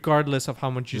regardless of how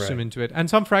much you zoom into it. And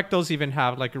some fractals even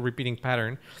have like a repeating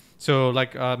pattern. So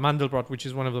like Mandelbrot, which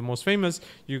is one of the most famous,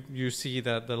 you see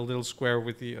the little square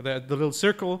with the little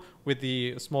circle with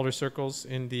the smaller circles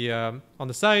in the on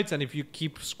the sides, and if you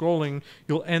keep scrolling,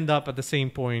 you'll end up at the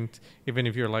same point, even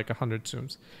if you're like 100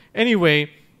 zooms. Anyway,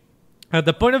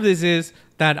 the point of this is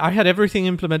that I had everything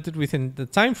implemented within the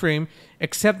time frame,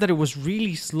 except that it was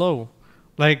really slow.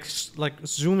 Like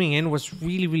zooming in was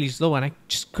really, really slow, and I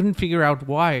just couldn't figure out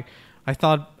why. I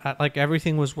thought like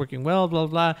everything was working well, blah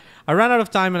blah. I ran out of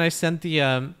time, and I sent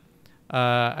the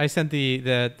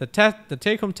the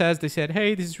take home test. They said,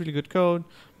 hey, this is really good code,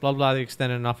 blah blah. They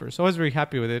extended an offer, so I was very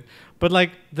happy with it. But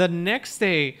like the next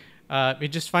day, it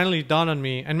just finally dawned on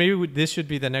me, and maybe this should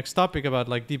be the next topic about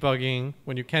like debugging.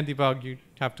 When you can't debug, you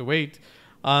have to wait.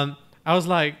 I was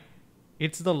like,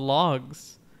 it's the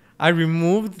logs. I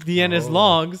removed the NS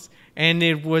logs, and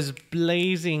it was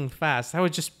blazing fast. I was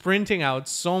just printing out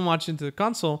so much into the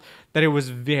console that it was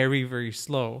very, very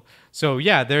slow. So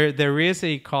yeah, there is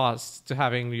a cost to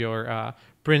having your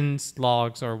prints,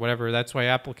 logs, or whatever. That's why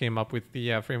Apple came up with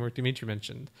the framework Dimitri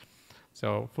mentioned.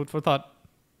 So food for thought.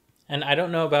 And I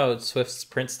don't know about Swift's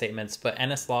print statements, but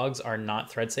NS logs are not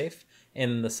thread safe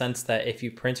in the sense that if you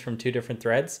print from two different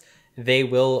threads, they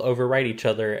will overwrite each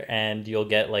other and you'll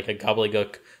get like a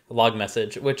gobbledygook log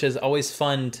message, which is always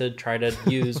fun to try to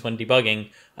use when debugging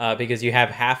because you have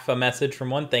half a message from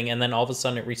one thing and then all of a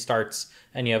sudden it restarts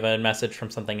and you have a message from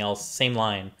something else, same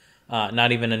line,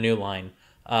 not even a new line.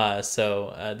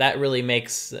 So that really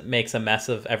makes a mess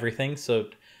of everything. So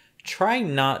try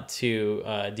not to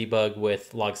debug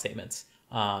with log statements.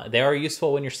 They are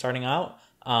useful when you're starting out.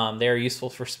 They are useful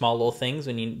for small little things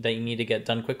that you need to get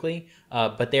done quickly,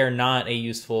 but they are not a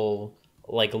useful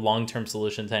like long-term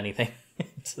solution to anything,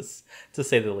 to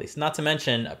say the least. Not to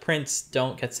mention, prints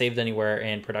don't get saved anywhere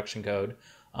in production code,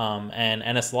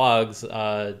 and NS logs,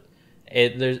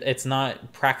 it's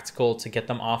not practical to get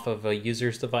them off of a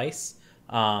user's device,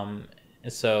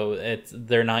 so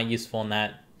they're not useful in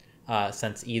that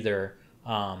sense either.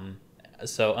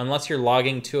 So unless you're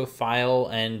logging to a file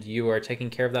and you are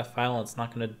taking care of that file, and it's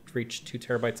not going to reach 2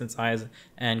 terabytes in size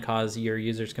and cause your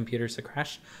user's computers to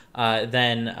crash,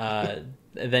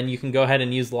 then you can go ahead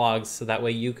and use logs, so that way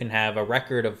you can have a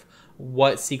record of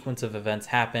what sequence of events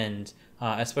happened,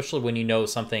 especially when you know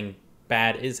something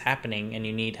bad is happening and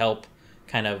you need help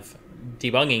kind of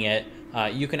debugging it.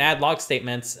 You can add log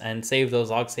statements and save those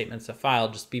log statements to file.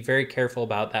 Just be very careful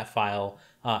about that file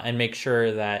and make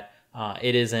sure that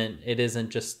it isn't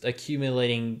just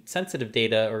accumulating sensitive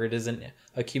data, or it isn't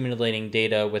accumulating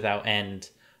data without end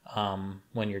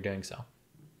when you're doing so.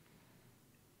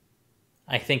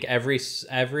 I think every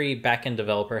backend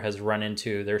developer has run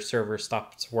into their server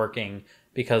stops working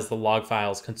because the log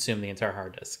files consume the entire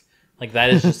hard disk. Like that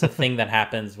is just a thing that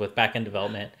happens with backend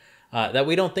development that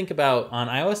we don't think about on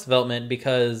iOS development,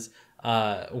 because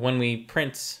when we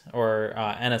print or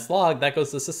NS log, that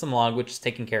goes to system log, which is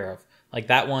taken care of. Like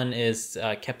that one is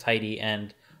kept tidy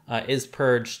and is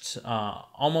purged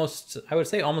almost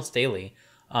daily.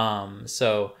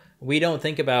 So we don't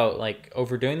think about like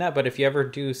overdoing that. But if you ever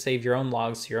do save your own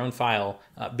logs to your own file,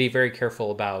 be very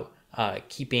careful about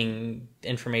keeping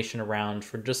information around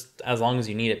for just as long as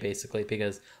you need it, basically,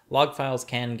 because log files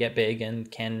can get big and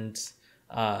can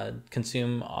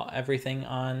consume everything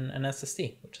on an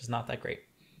SSD, which is not that great.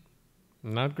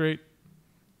 Not great.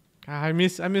 I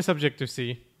miss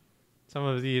Objective-C. Some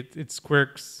of its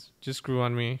quirks just grew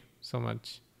on me so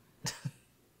much.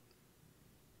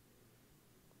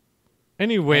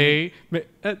 Anyway,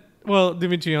 well,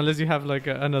 Dimitri, unless you have like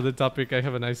another topic, I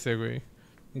have a nice segue.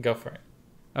 Go for it.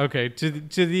 Okay, to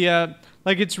the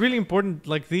like, it's really important.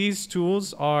 Like, these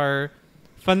tools are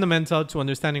fundamental to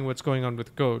understanding what's going on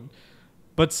with code,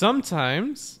 but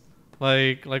sometimes,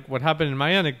 like what happened in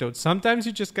my anecdote, sometimes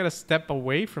you just gotta step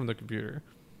away from the computer.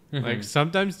 Mm-hmm. Like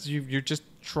sometimes you're just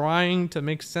trying to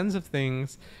make sense of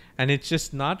things, and it's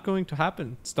just not going to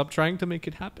happen. Stop trying to make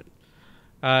it happen.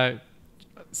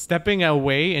 Stepping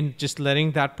away and just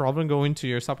letting that problem go into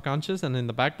your subconscious and in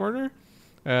the back burner,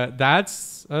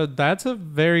 that's a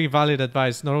very valid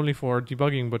advice, not only for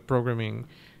debugging but programming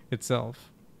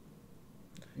itself.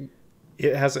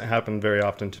 It hasn't happened very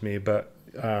often to me, but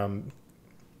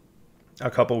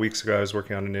a couple weeks ago I was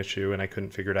working on an issue and I couldn't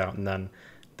figure it out, and then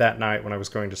that night when I was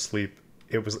going to sleep,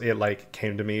 it like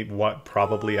came to me what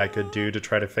probably I could do to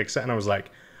try to fix it, and I was like,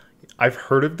 I've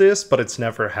heard of this, but it's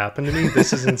never happened to me.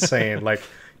 This is insane. Like,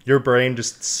 your brain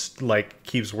just like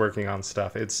keeps working on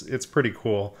stuff. It's pretty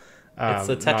cool. It's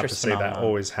the Tetris not to say phenomenon. that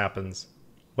always happens.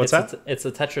 What's that? It's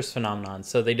a Tetris phenomenon.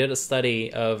 So they did a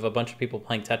study of a bunch of people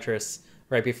playing Tetris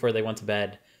right before they went to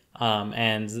bed,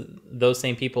 and those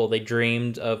same people, they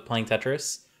dreamed of playing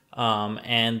Tetris,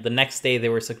 and the next day they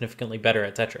were significantly better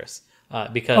at Tetris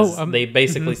because they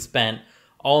basically spent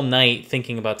all night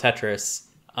thinking about Tetris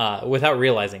without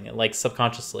realizing it, like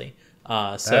subconsciously.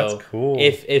 So that's cool.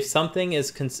 If something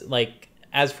is like,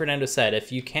 as Fernando said,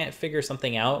 if you can't figure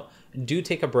something out, do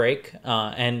take a break,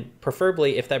 and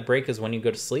preferably if that break is when you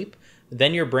go to sleep,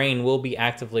 then your brain will be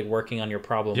actively working on your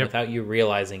problem without you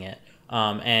realizing it.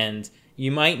 And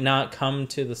You might not come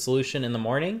to the solution in the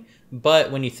morning,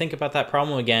 but when you think about that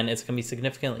problem again, it's going to be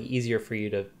significantly easier for you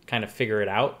to kind of figure it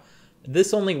out.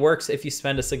 This only works if you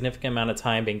spend a significant amount of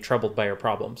time being troubled by your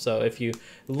problem. So if you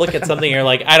look at something, you're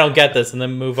like, I don't get this, and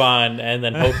then move on, and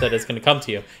then hope that it's going to come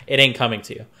to you. It ain't coming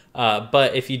to you.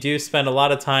 But if you do spend a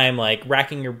lot of time like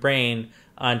racking your brain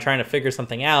on trying to figure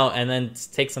something out, and then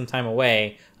take some time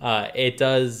away, it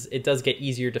does get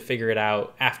easier to figure it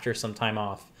out after some time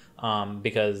off,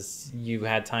 because you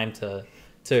had time to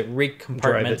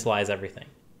recompartmentalize everything.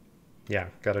 Yeah,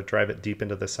 got to drive it deep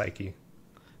into the psyche.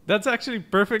 That's actually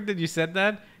perfect that you said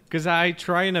that, because I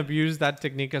try and abuse that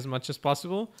technique as much as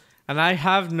possible. And I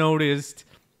have noticed,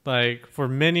 like, for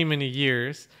many, many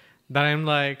years that I'm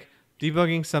like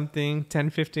debugging something 10,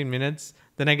 15 minutes.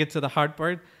 Then I get to the hard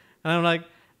part and I'm like,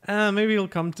 maybe it'll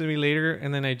come to me later.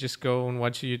 And then I just go and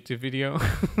watch a YouTube video.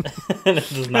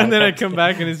 And then I come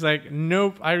back and it's like,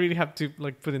 nope, I really have to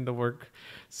like put in the work.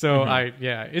 So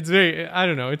it's very, I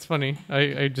don't know. It's funny.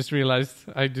 I just realized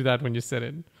I do that when you said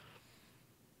it.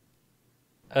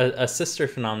 A sister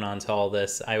phenomenon to all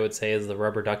this, I would say, is the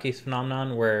rubber duckies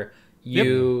phenomenon, where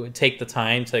you take the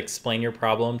time to explain your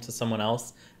problem to someone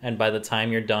else, and by the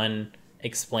time you're done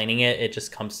explaining it, it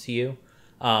just comes to you,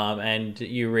 and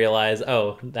you realize,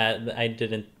 oh, that I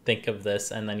didn't think of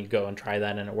this, and then you go and try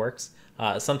that and it works.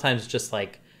 Sometimes just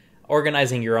like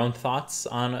organizing your own thoughts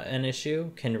on an issue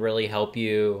can really help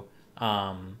you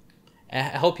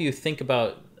think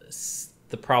about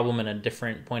the problem in a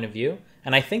different point of view.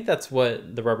 And I think that's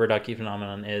what the rubber ducky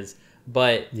phenomenon is,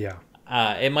 but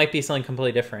it might be something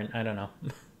completely different. I don't know.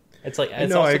 It's like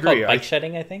also called bike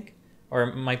shedding, I think,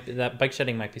 or that bike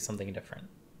shedding might be something different.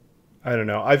 I don't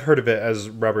know. I've heard of it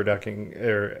as rubber ducking,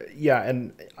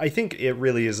 and I think it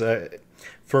really is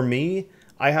for me,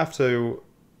 I have to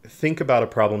think about a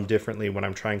problem differently when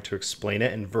I'm trying to explain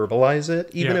it and verbalize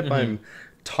it, even if I'm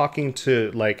talking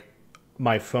to like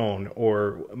my phone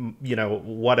or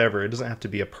whatever. It doesn't have to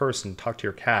be a person. Talk to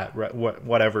your cat,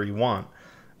 whatever you want,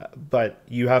 but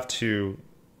you have to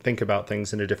think about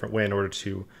things in a different way in order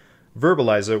to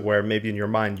verbalize it, where maybe in your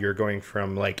mind you're going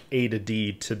from like A to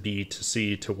D to B to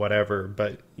C to whatever,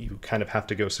 but you kind of have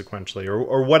to go sequentially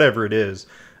or whatever it is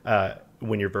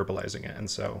when you're verbalizing it. And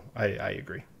so I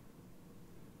agree.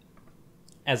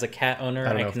 As a cat owner,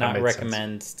 I cannot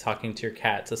recommend talking to your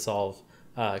cat to solve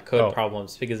code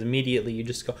problems, because immediately you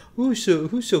just go, who's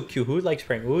so cute, who likes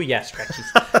praying, ooh yeah,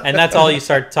 stretchies, and that's all you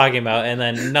start talking about, and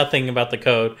then nothing about the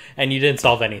code, and you didn't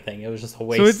solve anything. It was just a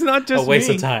waste. So it's not just a waste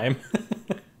of time.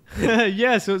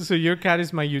 Yeah, so your cat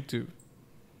is my YouTube.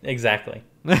 Exactly.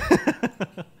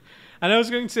 And I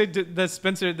was going to say that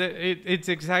Spencer, that it's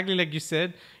exactly like you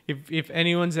said. If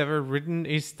anyone's ever written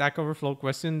a Stack Overflow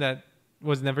question that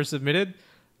was never submitted,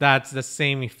 that's the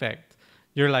same effect.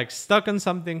 You're like stuck on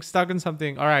something.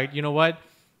 All right, you know what?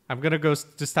 I'm going to go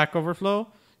to Stack Overflow.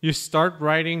 You start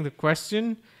writing the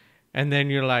question, and then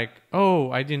you're like, oh,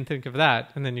 I didn't think of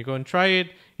that. And then you go and try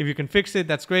it. If you can fix it,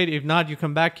 that's great. If not, you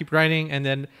come back, keep writing, and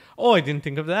then, oh, I didn't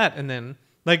think of that. And then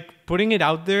like putting it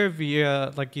out there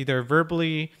via like either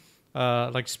verbally,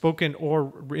 like spoken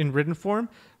or in written form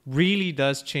really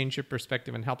does change your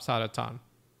perspective and helps out a ton.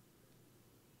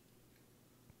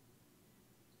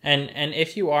 And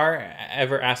if you are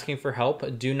ever asking for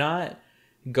help, do not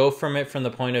go from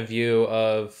the point of view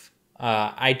of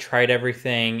I tried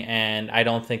everything and I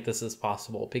don't think this is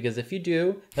possible. Because if you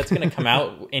do, that's going to come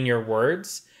out in your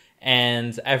words,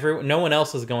 and no one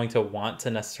else is going to want to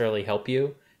necessarily help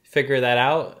you figure that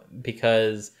out,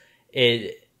 because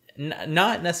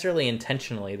not necessarily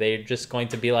intentionally. They're just going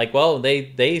to be like, well,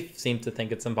 they seem to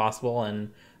think it's impossible,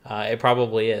 and it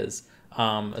probably is.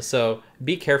 So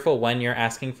be careful when you're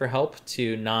asking for help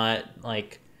to not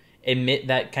like emit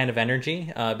that kind of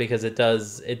energy, because it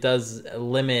does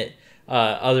limit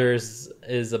others'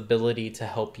 ability to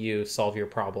help you solve your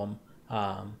problem.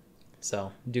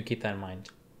 So do keep that in mind.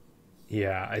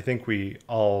 Yeah, I think we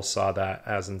all saw that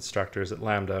as instructors at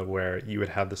Lambda, where you would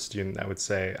have the student that would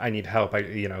say, I need help,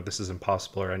 this is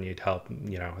impossible, or I need help,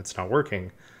 it's not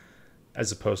working,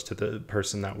 as opposed to the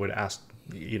person that would ask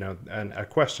a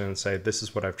question and say, this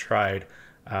is what I've tried.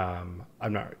 I'm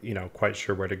not, quite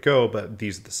sure where to go, but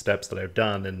these are the steps that I've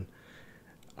done. And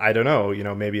I don't know,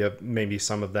 maybe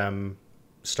some of them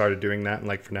started doing that. And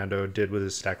like Fernando did with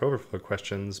his Stack Overflow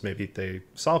questions, maybe they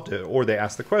solved it, or they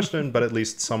asked the question, but at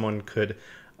least someone could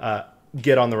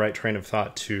get on the right train of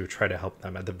thought to try to help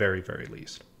them at the very, very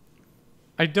least.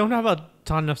 I don't have a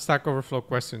ton of Stack Overflow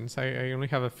questions. I only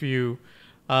have a few.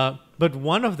 But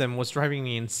one of them was driving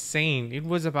me insane. It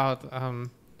was about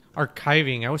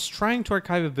archiving. I was trying to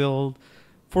archive a build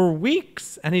for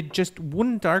weeks, and it just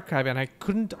wouldn't archive, and I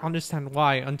couldn't understand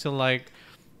why until like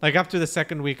after the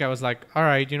second week, I was like, all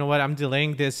right, you know what? I'm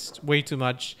delaying this way too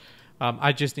much.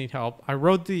 I just need help. I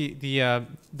wrote the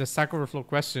Stack Overflow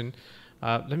question.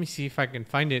 Let me see if I can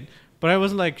find it. But I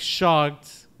was like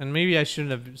shocked, and maybe I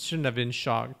shouldn't have been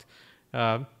shocked.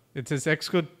 It says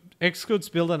Xcode's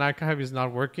build and archive is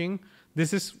not working.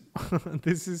 This is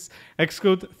this is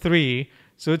Xcode 3,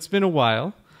 so it's been a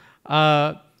while.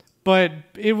 But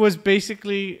it was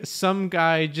basically some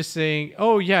guy just saying,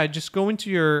 "Oh yeah, just go into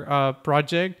your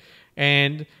project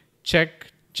and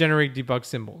check generate debug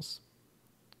symbols."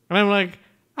 And I'm like,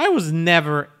 I was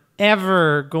never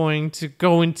ever going to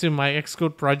go into my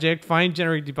Xcode project, find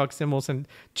generate debug symbols, and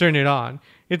turn it on.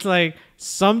 It's like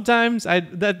sometimes I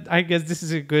guess this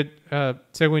is a good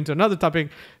segue into another topic.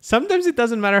 Sometimes it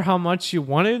doesn't matter how much you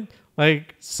want it.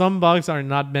 Like some bugs are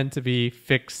not meant to be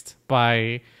fixed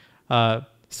by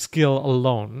skill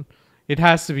alone. It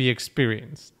has to be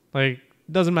experienced. Like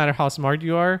it doesn't matter how smart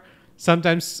you are.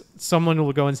 Sometimes someone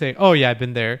will go and say, "Oh yeah, I've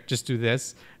been there. Just do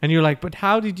this." And you're like, "But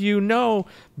how did you know?"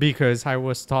 Because I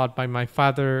was taught by my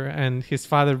father and his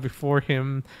father before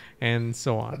him, and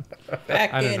so on.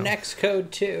 Back in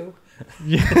Xcode 2.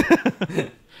 Yeah.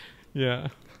 Yeah.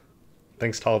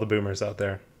 Thanks to all the boomers out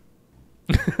there.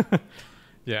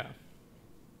 Yeah.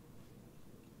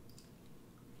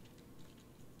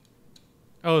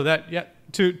 Oh,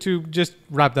 to just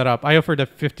wrap that up, I offered a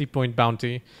 50-point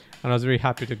bounty, and I was very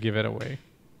happy to give it away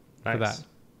for that.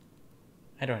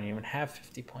 I don't even have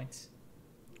 50 points.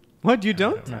 What, you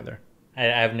don't? I don't either. I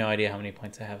have no idea how many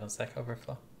points I have on Stack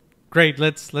Overflow. Great.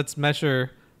 Let's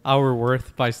measure our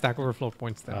worth by Stack Overflow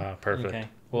points then. Perfect. Okay.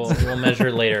 We'll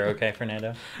measure later, okay,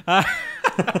 Fernando?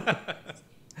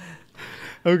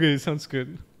 Okay, sounds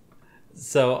good.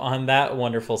 So on that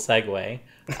wonderful segue,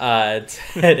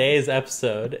 today's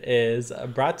episode is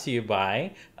brought to you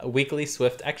by Weekly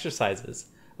Swift Exercises.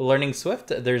 Learning Swift,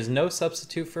 there's no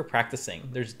substitute for practicing.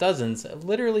 There's dozens,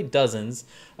 literally dozens,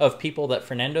 of people that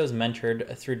Fernando's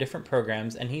mentored through different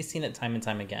programs, and he's seen it time and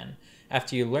time again.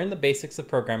 After you learn the basics of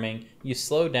programming, you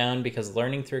slow down because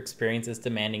learning through experience is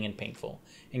demanding and painful.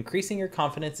 Increasing your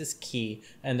confidence is key,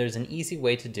 and there's an easy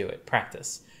way to do it: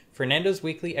 practice. Fernando's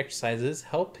weekly exercises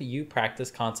help you practice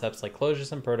concepts like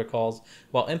closures and protocols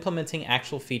while implementing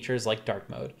actual features like dark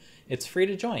mode. It's free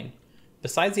to join.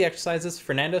 Besides the exercises,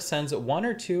 Fernando sends 1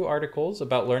 or 2 articles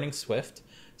about learning Swift.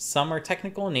 Some are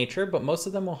technical in nature, but most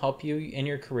of them will help you in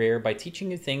your career by teaching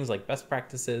you things like best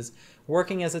practices,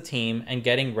 working as a team, and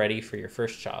getting ready for your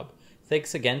first job.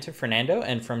 Thanks again to Fernando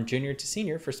and From Junior to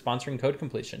Senior for sponsoring Code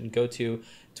Completion. Go to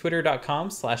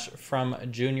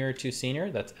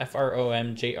twitter.com/FromJuniorToSenior, that's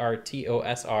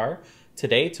FROMJRTOSR,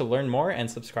 today to learn more and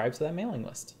subscribe to that mailing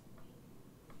list.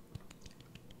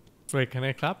 Wait, can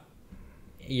I clap?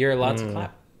 You're allowed to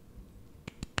clap.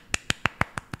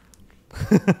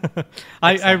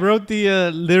 I wrote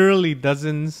the literally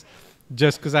dozens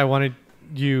just because I wanted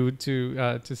you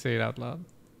to say it out loud.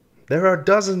 There are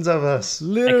dozens of us.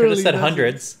 Literally, I could have said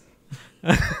dozens.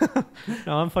 hundreds.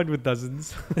 No, I'm fine with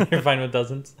dozens. You're fine with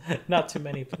dozens. Not too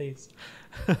many, please.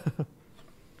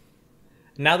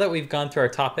 Now that we've gone through our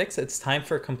topics, it's time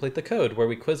for Complete the Code, where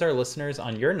we quiz our listeners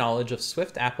on your knowledge of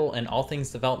Swift, Apple, and all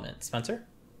things development. Spencer?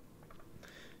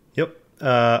 Yep.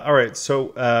 All right.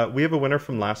 So we have a winner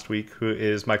from last week who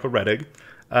is Michael Reddig.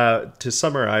 To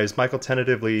summarize, Michael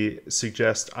tentatively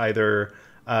suggests either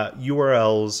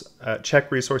URLs, check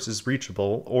resources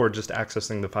reachable, or just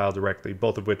accessing the file directly,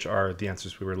 both of which are the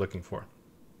answers we were looking for.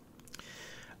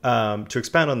 To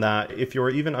expand on that, if you're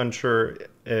even unsure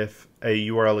if a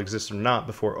URL exists or not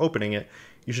before opening it,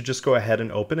 you should just go ahead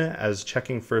and open it, as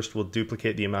checking first will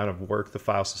duplicate the amount of work the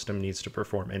file system needs to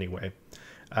perform anyway.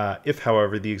 If,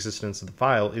 however, the existence of the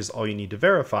file is all you need to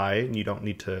verify and you don't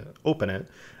need to open it,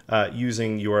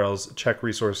 using URLs check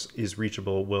resource is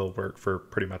reachable will work for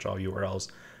pretty much all URLs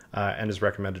and is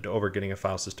recommended over getting a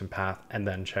file system path and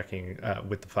then checking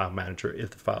with the file manager if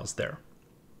the file's there.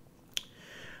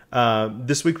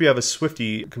 This week we have a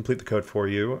Swiftie Complete the Code for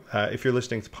you. If you're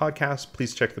listening to the podcast,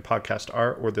 please check the podcast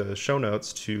art or the show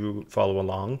notes to follow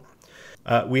along.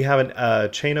 We have a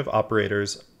chain of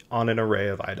operators on an array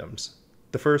of items.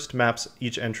 The first maps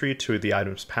each entry to the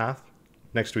item's path.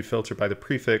 Next, we filter by the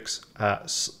prefix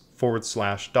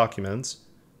 /documents,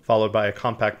 followed by a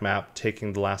compact map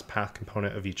taking the last path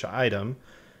component of each item,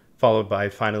 followed by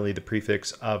finally the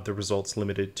prefix of the results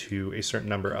limited to a certain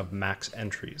number of max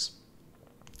entries,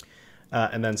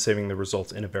 and then saving the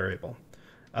results in a variable.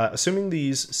 Assuming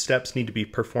these steps need to be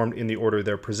performed in the order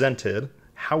they're presented,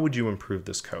 how would you improve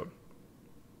this code?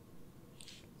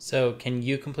 So can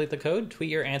you complete the code? Tweet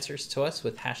your answers to us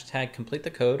with hashtag complete the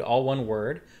code, all one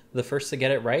word. The first to get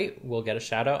it right will get a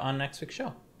shout out on next week's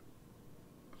show.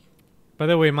 By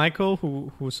the way, Michael,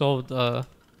 who solved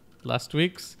last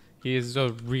week's, he is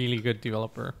a really good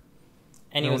developer.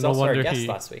 And he was also our guest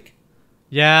last week.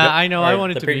 Yeah, Yep. I know. I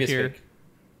wanted to be here. Week.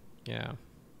 Yeah.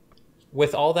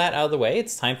 With all that out of the way,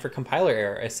 it's time for Compiler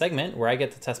Error, a segment where I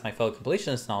get to test my fellow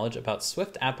completionist knowledge about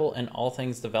Swift, Apple, and all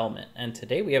things development. And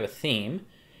today we have a theme,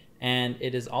 and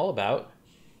it is all about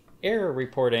error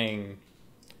reporting.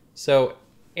 So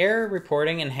error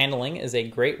reporting and handling is a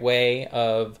great way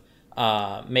of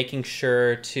making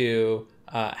sure to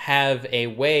have a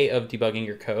way of debugging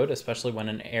your code, especially when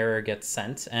an error gets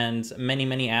sent. And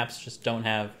many apps just don't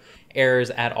have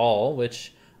errors at all,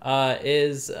 which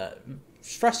is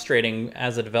frustrating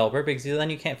as a developer because then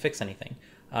you can't fix anything.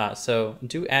 So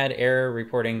do add error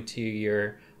reporting to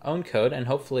your own code, and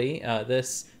hopefully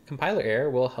this compiler error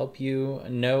will help you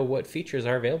know what features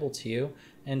are available to you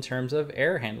in terms of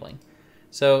error handling.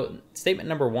 So statement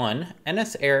number 1,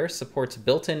 NS Error supports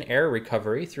built-in error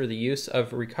recovery through the use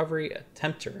of recovery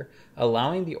attempter,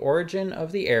 allowing the origin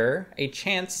of the error a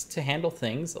chance to handle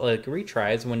things like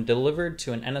retries when delivered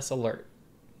to an NS alert.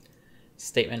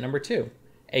 Statement number 2,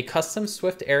 a custom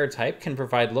Swift error type can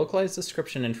provide localized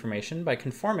description information by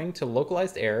conforming to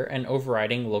localized error and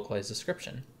overriding localized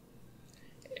description.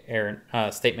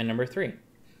 Statement number 3.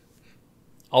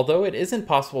 Although it isn't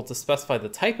possible to specify the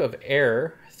type of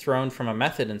error thrown from a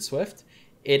method in Swift,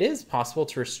 it is possible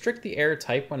to restrict the error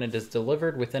type when it is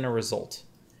delivered within a result.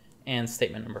 And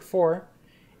statement number 4.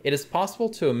 It is possible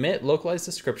to omit localized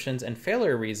descriptions and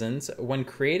failure reasons when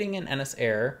creating an NS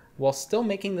error while still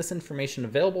making this information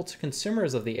available to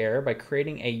consumers of the error by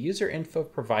creating a user info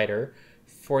provider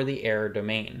for the error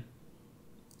domain.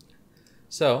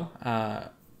 So,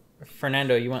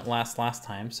 Fernando, you went last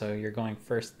time, so you're going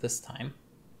first this time.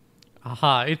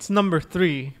 Aha, it's number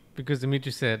 3 because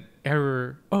Dimitri said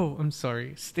error. Oh, I'm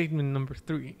sorry. Statement number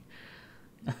 3.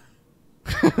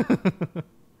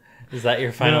 Is that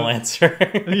your final answer?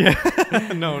 Yeah.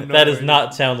 No. That does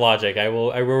not sound logic. I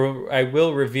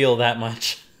will reveal that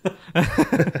much.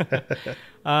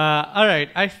 All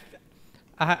right.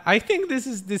 I think this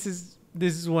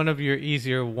is one of your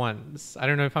easier ones. I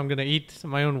don't know if I'm gonna eat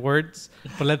my own words,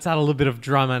 but let's add a little bit of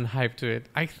drama and hype to it.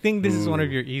 I think this is one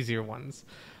of your easier ones.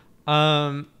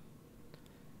 I'm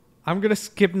gonna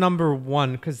skip number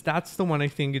 1 because that's the one I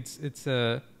think it's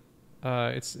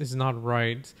not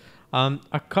right.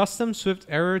 A custom Swift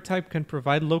error type can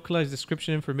provide localized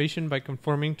description information by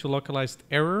conforming to localized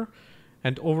error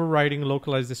and overriding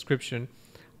localized description.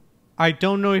 I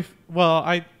don't know if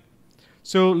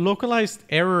so localized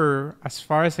error, as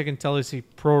far as I can tell, is a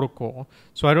protocol.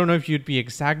 So I don't know if you'd be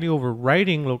exactly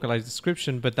overriding localized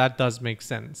description, but that does make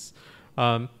sense.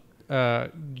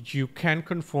 You can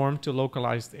conform to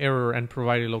localized error and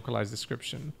provide a localized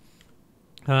description.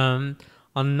 On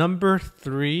number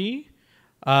 3,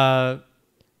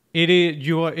 it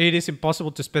is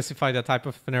impossible to specify the type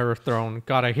of an error thrown.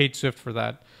 God, I hate Swift for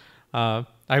that.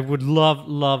 I would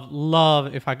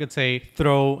love if I could say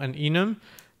throw an enum.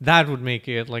 That would make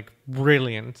it like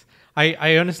brilliant.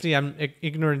 I honestly am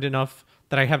ignorant enough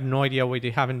that I have no idea why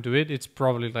they haven't do it. It's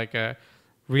probably like a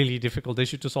really difficult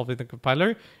issue to solve with the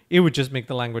compiler. It would just make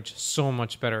the language so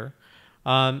much better.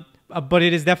 But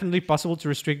it is definitely possible to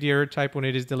restrict the error type when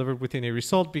it is delivered within a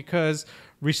result because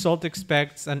result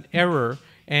expects an error,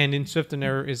 and in Swift an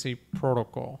error is a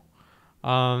protocol.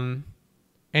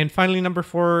 And finally, number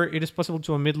 4, it is possible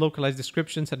to omit localized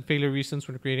descriptions and failure reasons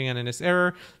when creating an NS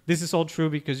error. This is all true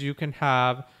because you can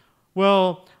have,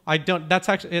 that's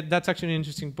actually an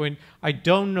interesting point. I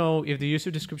don't know if the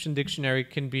user description dictionary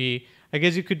can be, I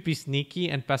guess you could be sneaky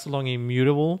and pass along a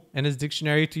mutable NS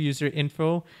dictionary to user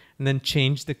info and then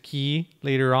change the key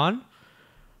later on.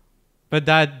 But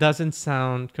that doesn't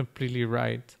sound completely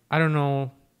right. I don't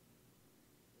know.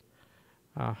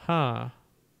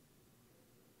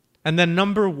 And then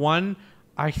number 1,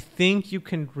 I think you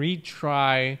can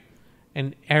retry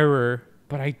an error,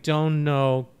 but I don't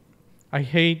know. I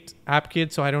hate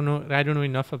AppKit, so I don't know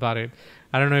enough about it.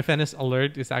 I don't know if NS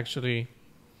alert is actually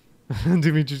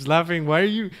Dimitri's laughing. Why are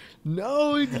you?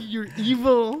 No, you're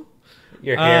evil.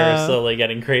 Your hair is slowly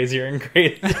getting crazier and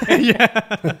crazier.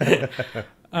 Yeah.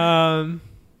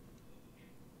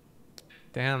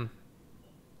 Damn.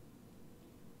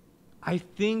 I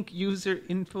think user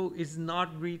info is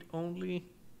not read only,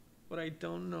 but I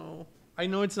don't know. I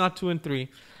know it's not 2 and 3.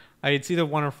 It's either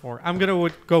 1 or 4. I'm going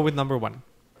to go with number 1.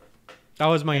 That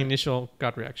was my initial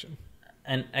gut reaction.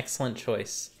 An excellent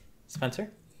choice.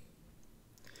 Spencer?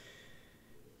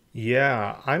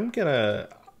 Yeah, I'm going to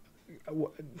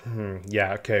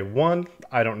Yeah, okay. One,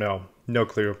 I don't know. No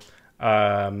clue.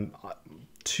 Um,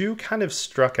 Two kind of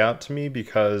struck out to me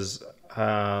because,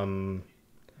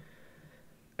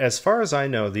 as far as I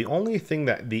know, the only thing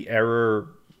that the error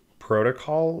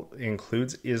protocol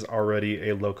includes is already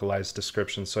a localized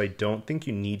description. So I don't think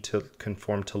you need to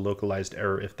conform to localized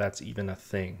error if that's even a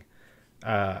thing.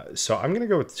 So I'm going to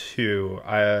go with two.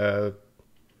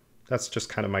 That's just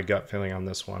kind of my gut feeling on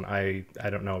this one. I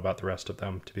don't know about the rest of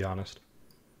them, to be honest.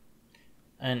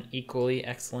 An equally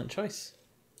excellent choice.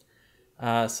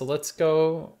 So let's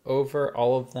go over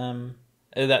all of them.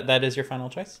 That is your final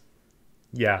choice?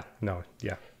 Yeah, no,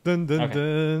 yeah. Dun, dun, Okay.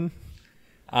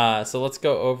 dun. So let's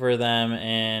go over them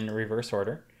in reverse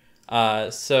order.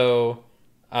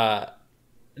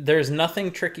 There's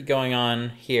nothing tricky going on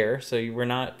here. So we're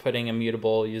not putting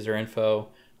immutable user info.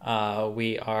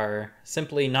 We are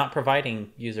simply not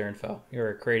providing user info.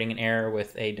 You're creating an error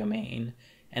with a domain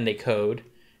and a code,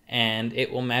 and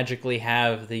it will magically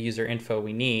have the user info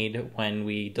we need when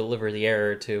we deliver the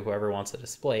error to whoever wants to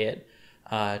display it.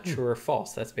 True or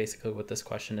false? That's basically what this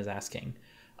question is asking.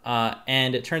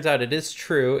 And it turns out it is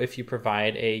true if you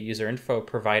provide a user info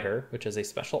provider, which is a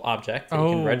special object that you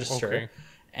can register. Okay.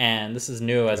 And this is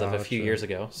new as of a few Gotcha. years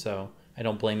ago, so I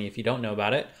don't blame you if you don't know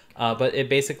about it. But it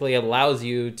basically allows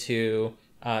you to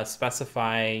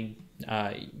specify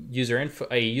a user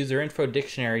info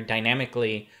dictionary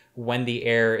dynamically when the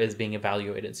error is being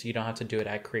evaluated, so you don't have to do it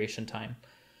at creation time.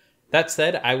 That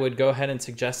said, I would go ahead and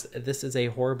suggest this is a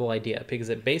horrible idea because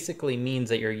it basically means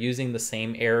that you're using the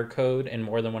same error code in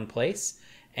more than one place.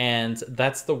 And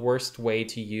that's the worst way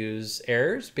to use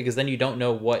errors because then you don't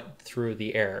know what threw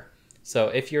the error. So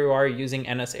if you are using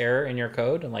NS error in your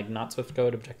code and like not Swift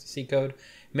code, Objective-C code,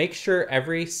 make sure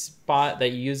every spot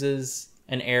that uses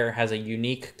an error has a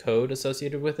unique code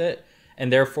associated with it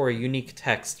and therefore a unique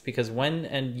text, because when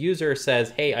a user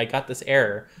says, hey, I got this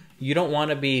error, you don't want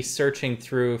to be searching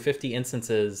through 50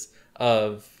 instances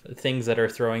of things that are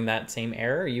throwing that same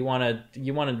error. You want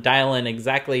to dial in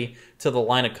exactly to the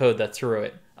line of code that threw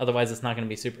it. Otherwise, it's not going to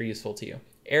be super useful to you.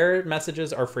 Error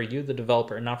messages are for you, the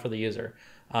developer, not for the user,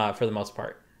 for the most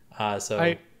part. I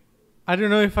don't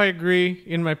know if I agree.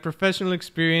 In my professional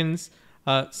experience,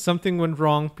 something went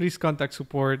wrong. Please contact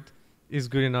support is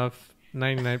good enough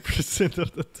 99%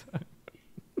 of the time.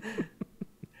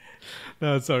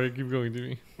 No, sorry, keep going to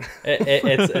me.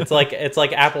 It's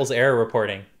like Apple's error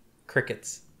reporting.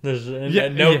 Crickets. There's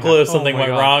no clue if something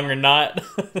went wrong or not.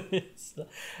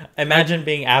 Imagine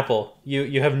being Apple.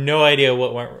 You have no idea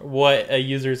what a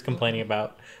user is complaining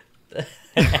about.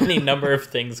 Any number of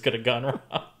things could have gone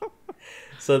wrong.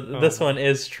 So this one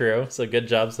is true. So good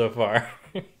job so far.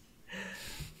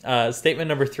 Statement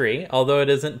number 3. Although it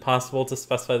isn't possible to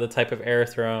specify the type of error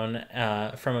thrown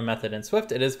from a method in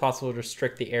Swift, it is possible to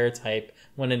restrict the error type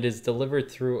when it is delivered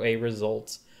through a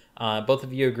result. Both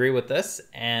of you agree with this,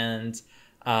 and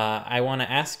I want to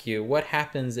ask you, what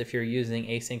happens if you're using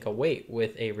async await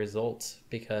with a result?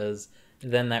 Because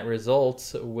then that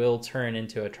result will turn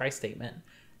into a try statement.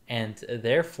 And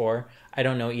therefore, I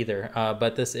don't know either,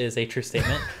 but this is a true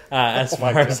statement as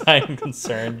far as I'm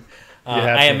concerned.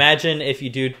 I imagine if you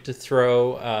do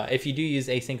if you do use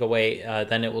async await,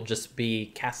 then it will just be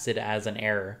casted as an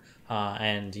error,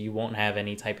 and you won't have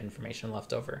any type information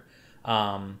left over.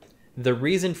 The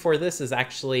reason for this is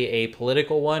actually a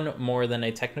political one more than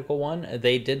a technical one.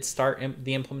 They did start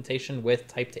the implementation with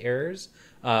typed errors,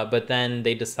 but then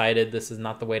they decided this is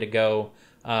not the way to go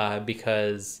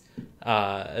because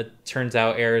it turns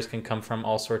out errors can come from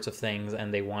all sorts of things,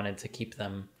 and they wanted to keep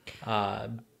them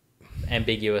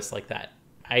ambiguous like that.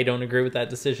 I don't agree with that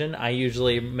decision. I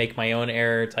usually make my own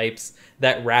error types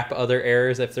that wrap other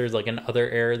errors if there's like an other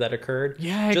error that occurred.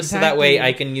 Yeah, just so that way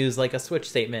I can use like a switch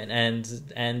statement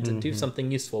and do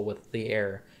something useful with the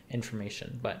error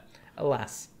information. But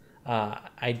alas,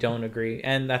 I don't agree,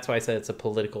 and that's why I said it's a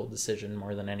political decision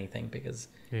more than anything, because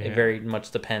it very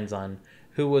much depends on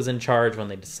who was in charge when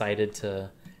they decided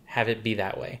to have it be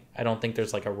that way. I don't think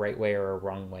there's like a right way or a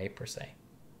wrong way per se.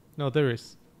 No, there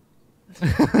is.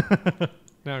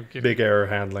 No, I'm kidding. Big error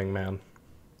handling, man.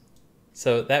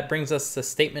 So that brings us to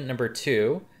statement number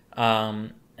 2.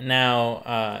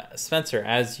 Now, Spencer,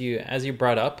 as you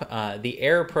brought up, the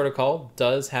error protocol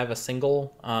does have a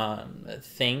single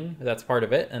thing that's part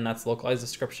of it, and that's localized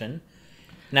description.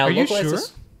 Now, are you sure?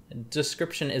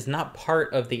 Description is not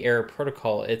part of the error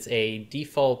protocol. It's a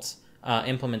default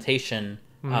implementation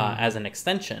as an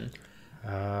extension.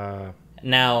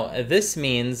 Now, this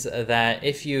means that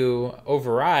if you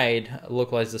override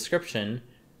localized description,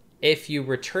 if you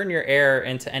return your error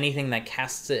into anything that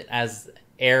casts it as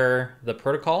error the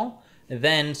protocol,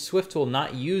 then Swift will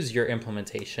not use your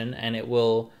implementation, and it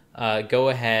will go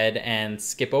ahead and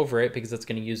skip over it because it's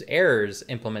going to use errors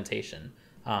implementation.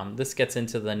 This gets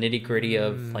into the nitty gritty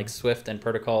of like Swift and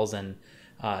protocols and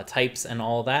types and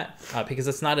all that, because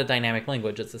it's not a dynamic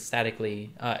language. It's a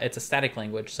static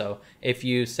language. So if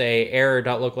you say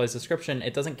error.localized description,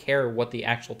 it doesn't care what the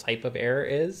actual type of error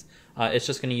is. It's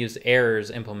just going to use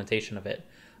errors implementation of it.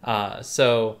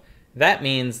 So that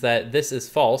means that this is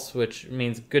false, which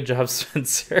means good job,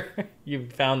 Spencer. You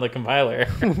found the compiler.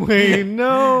 Wait,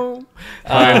 no.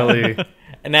 Finally.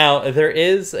 Now, there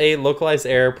is a localized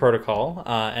error protocol,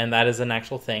 and that is an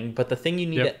actual thing. But the thing you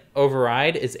need to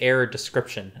override is error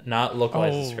description, not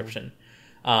localized description.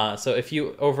 So if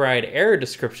you override error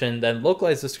description, then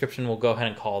localized description will go ahead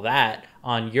and call that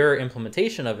on your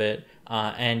implementation of it,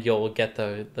 and you'll get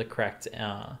the correct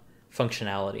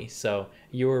functionality. So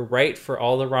you were right for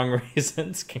all the wrong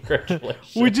reasons.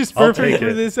 Congratulations. Which is perfect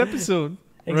for this episode.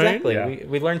 Exactly. Right?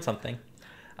 We learned something.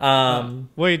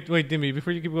 Wait, Dimi,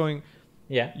 before you keep going.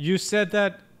 Yeah. You said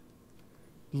that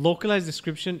localized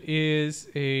description is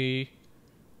it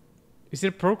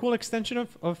a protocol extension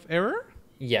of error?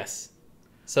 Yes.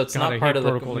 So it's God, not I part hate of the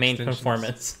protocol main extensions.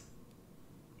 conformance.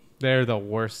 They're the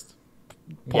worst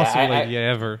possible idea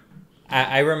ever.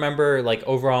 I remember like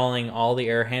overhauling all the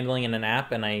error handling in an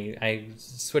app, and I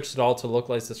switched it all to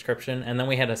localized description, and then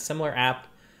we had a similar app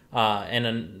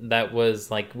that was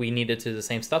like we needed to do the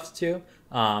same stuff to,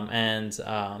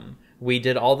 we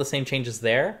did all the same changes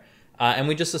there, and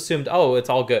we just assumed, oh, it's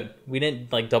all good. We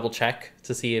didn't like double check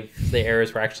to see if the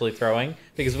errors were actually throwing,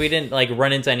 because we didn't like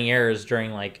run into any errors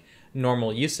during like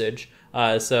normal usage.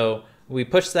 So we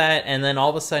pushed that, and then all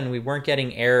of a sudden we weren't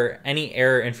getting any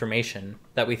error information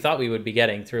that we thought we would be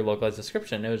getting through localized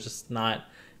description. It was just not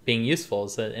being useful.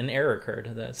 So an error occurred,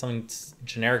 something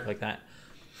generic like that.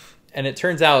 And it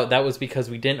turns out that was because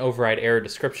we didn't override error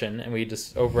description, and we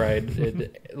just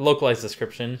override localized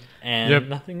description, and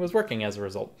nothing was working as a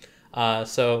result.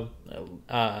 So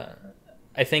I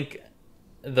think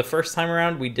the first time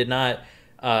around we did not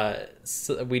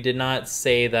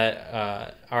say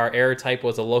that our error type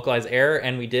was a localized error,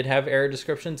 and we did have error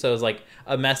description, so it was like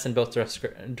a mess in both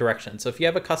directions. So if you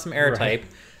have a custom error type,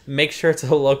 make sure it's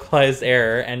a localized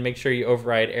error, and make sure you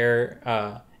override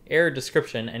error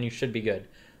description, and you should be good.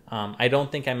 I don't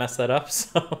think I messed that up,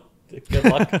 so good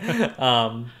luck.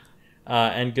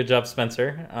 And good job,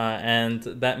 Spencer. And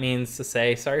that means to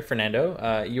say, sorry,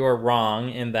 Fernando, you are wrong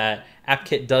in that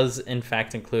AppKit does, in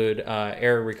fact, include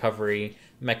error recovery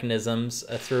mechanisms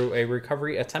through a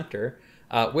recovery attempter,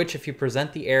 which if you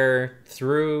present the error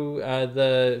through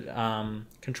the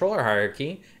controller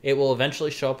hierarchy, it will eventually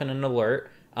show up in an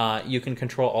alert. You can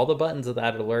control all the buttons of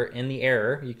that alert in the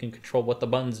error. You can control what the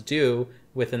buttons do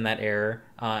within that error,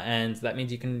 and that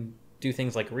means you can do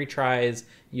things like retries.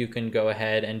 You can go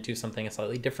ahead and do something a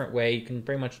slightly different way. You can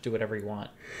pretty much do whatever you want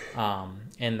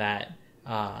in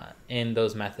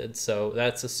those methods. So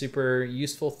that's a super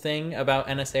useful thing about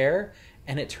NSError,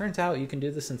 and it turns out you can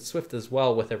do this in Swift as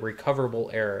well with a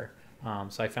recoverable error.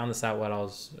 So I found this out while I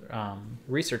was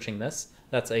researching this.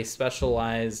 That's a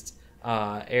specialized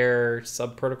error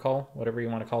sub protocol, whatever you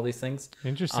want to call these things.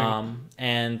 Interesting.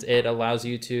 And it allows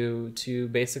you to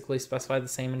basically specify the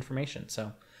same information.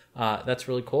 So that's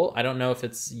really cool. I don't know if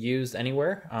it's used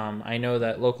anywhere. I know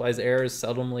that localized error is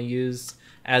seldomly used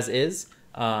as is.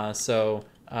 So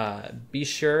be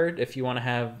sure, if you want to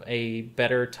have a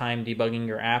better time debugging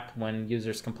your app when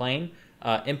users complain,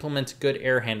 implement good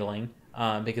error handling,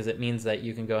 because it means that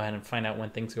you can go ahead and find out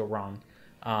when things go wrong.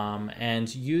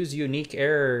 And use unique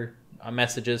error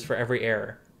messages for every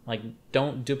error. Like,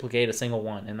 don't duplicate a single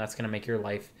one, and that's going to make your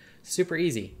life super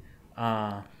easy.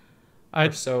 At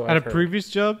a previous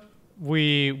job,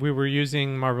 we were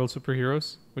using Marvel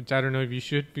superheroes, which I don't know if you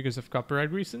should because of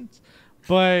copyright reasons.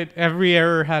 But every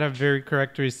error had a very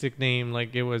characteristic name,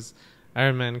 like it was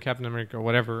Iron Man, Captain America, or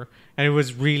whatever, and it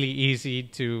was really easy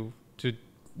to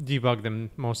debug them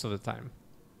most of the time.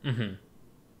 Mm-hmm.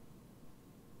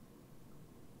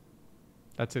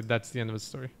 That's it. That's the end of the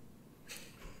story.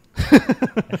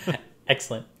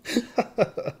 Excellent.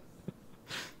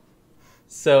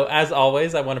 So as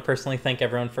always, I want to personally thank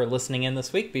everyone for listening in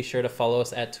this week. Be sure to follow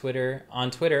us on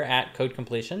Twitter at Code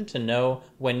Completion to know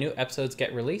when new episodes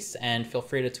get released, and feel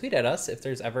free to tweet at us if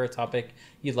there's ever a topic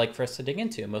you'd like for us to dig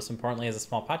into. Most importantly, as a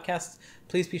small podcast,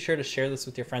 please be sure to share this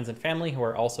with your friends and family who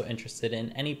are also interested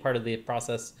in any part of the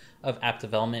process of app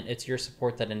development. It's your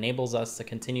support that enables us to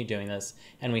continue doing this,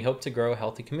 and we hope to grow a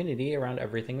healthy community around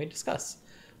everything we discuss.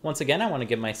 Once again, I want to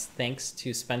give my thanks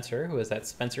to Spencer, who is at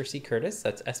Spencer C. Curtis.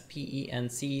 That's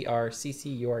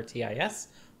SpencerCurtis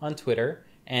on Twitter.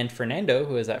 and Fernando,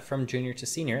 who is at From Junior to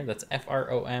Senior, that's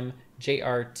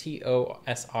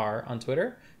FROMJRTOSR on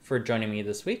Twitter, for joining me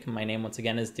this week. My name, once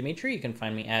again, is Dimitri. You can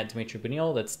find me at Dimitri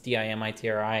Buniol. That's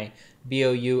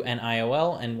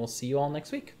DIMITRIBOUNIOL, and we'll see you all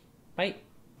next week. Bye.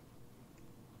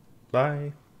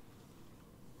 Bye.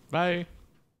 Bye.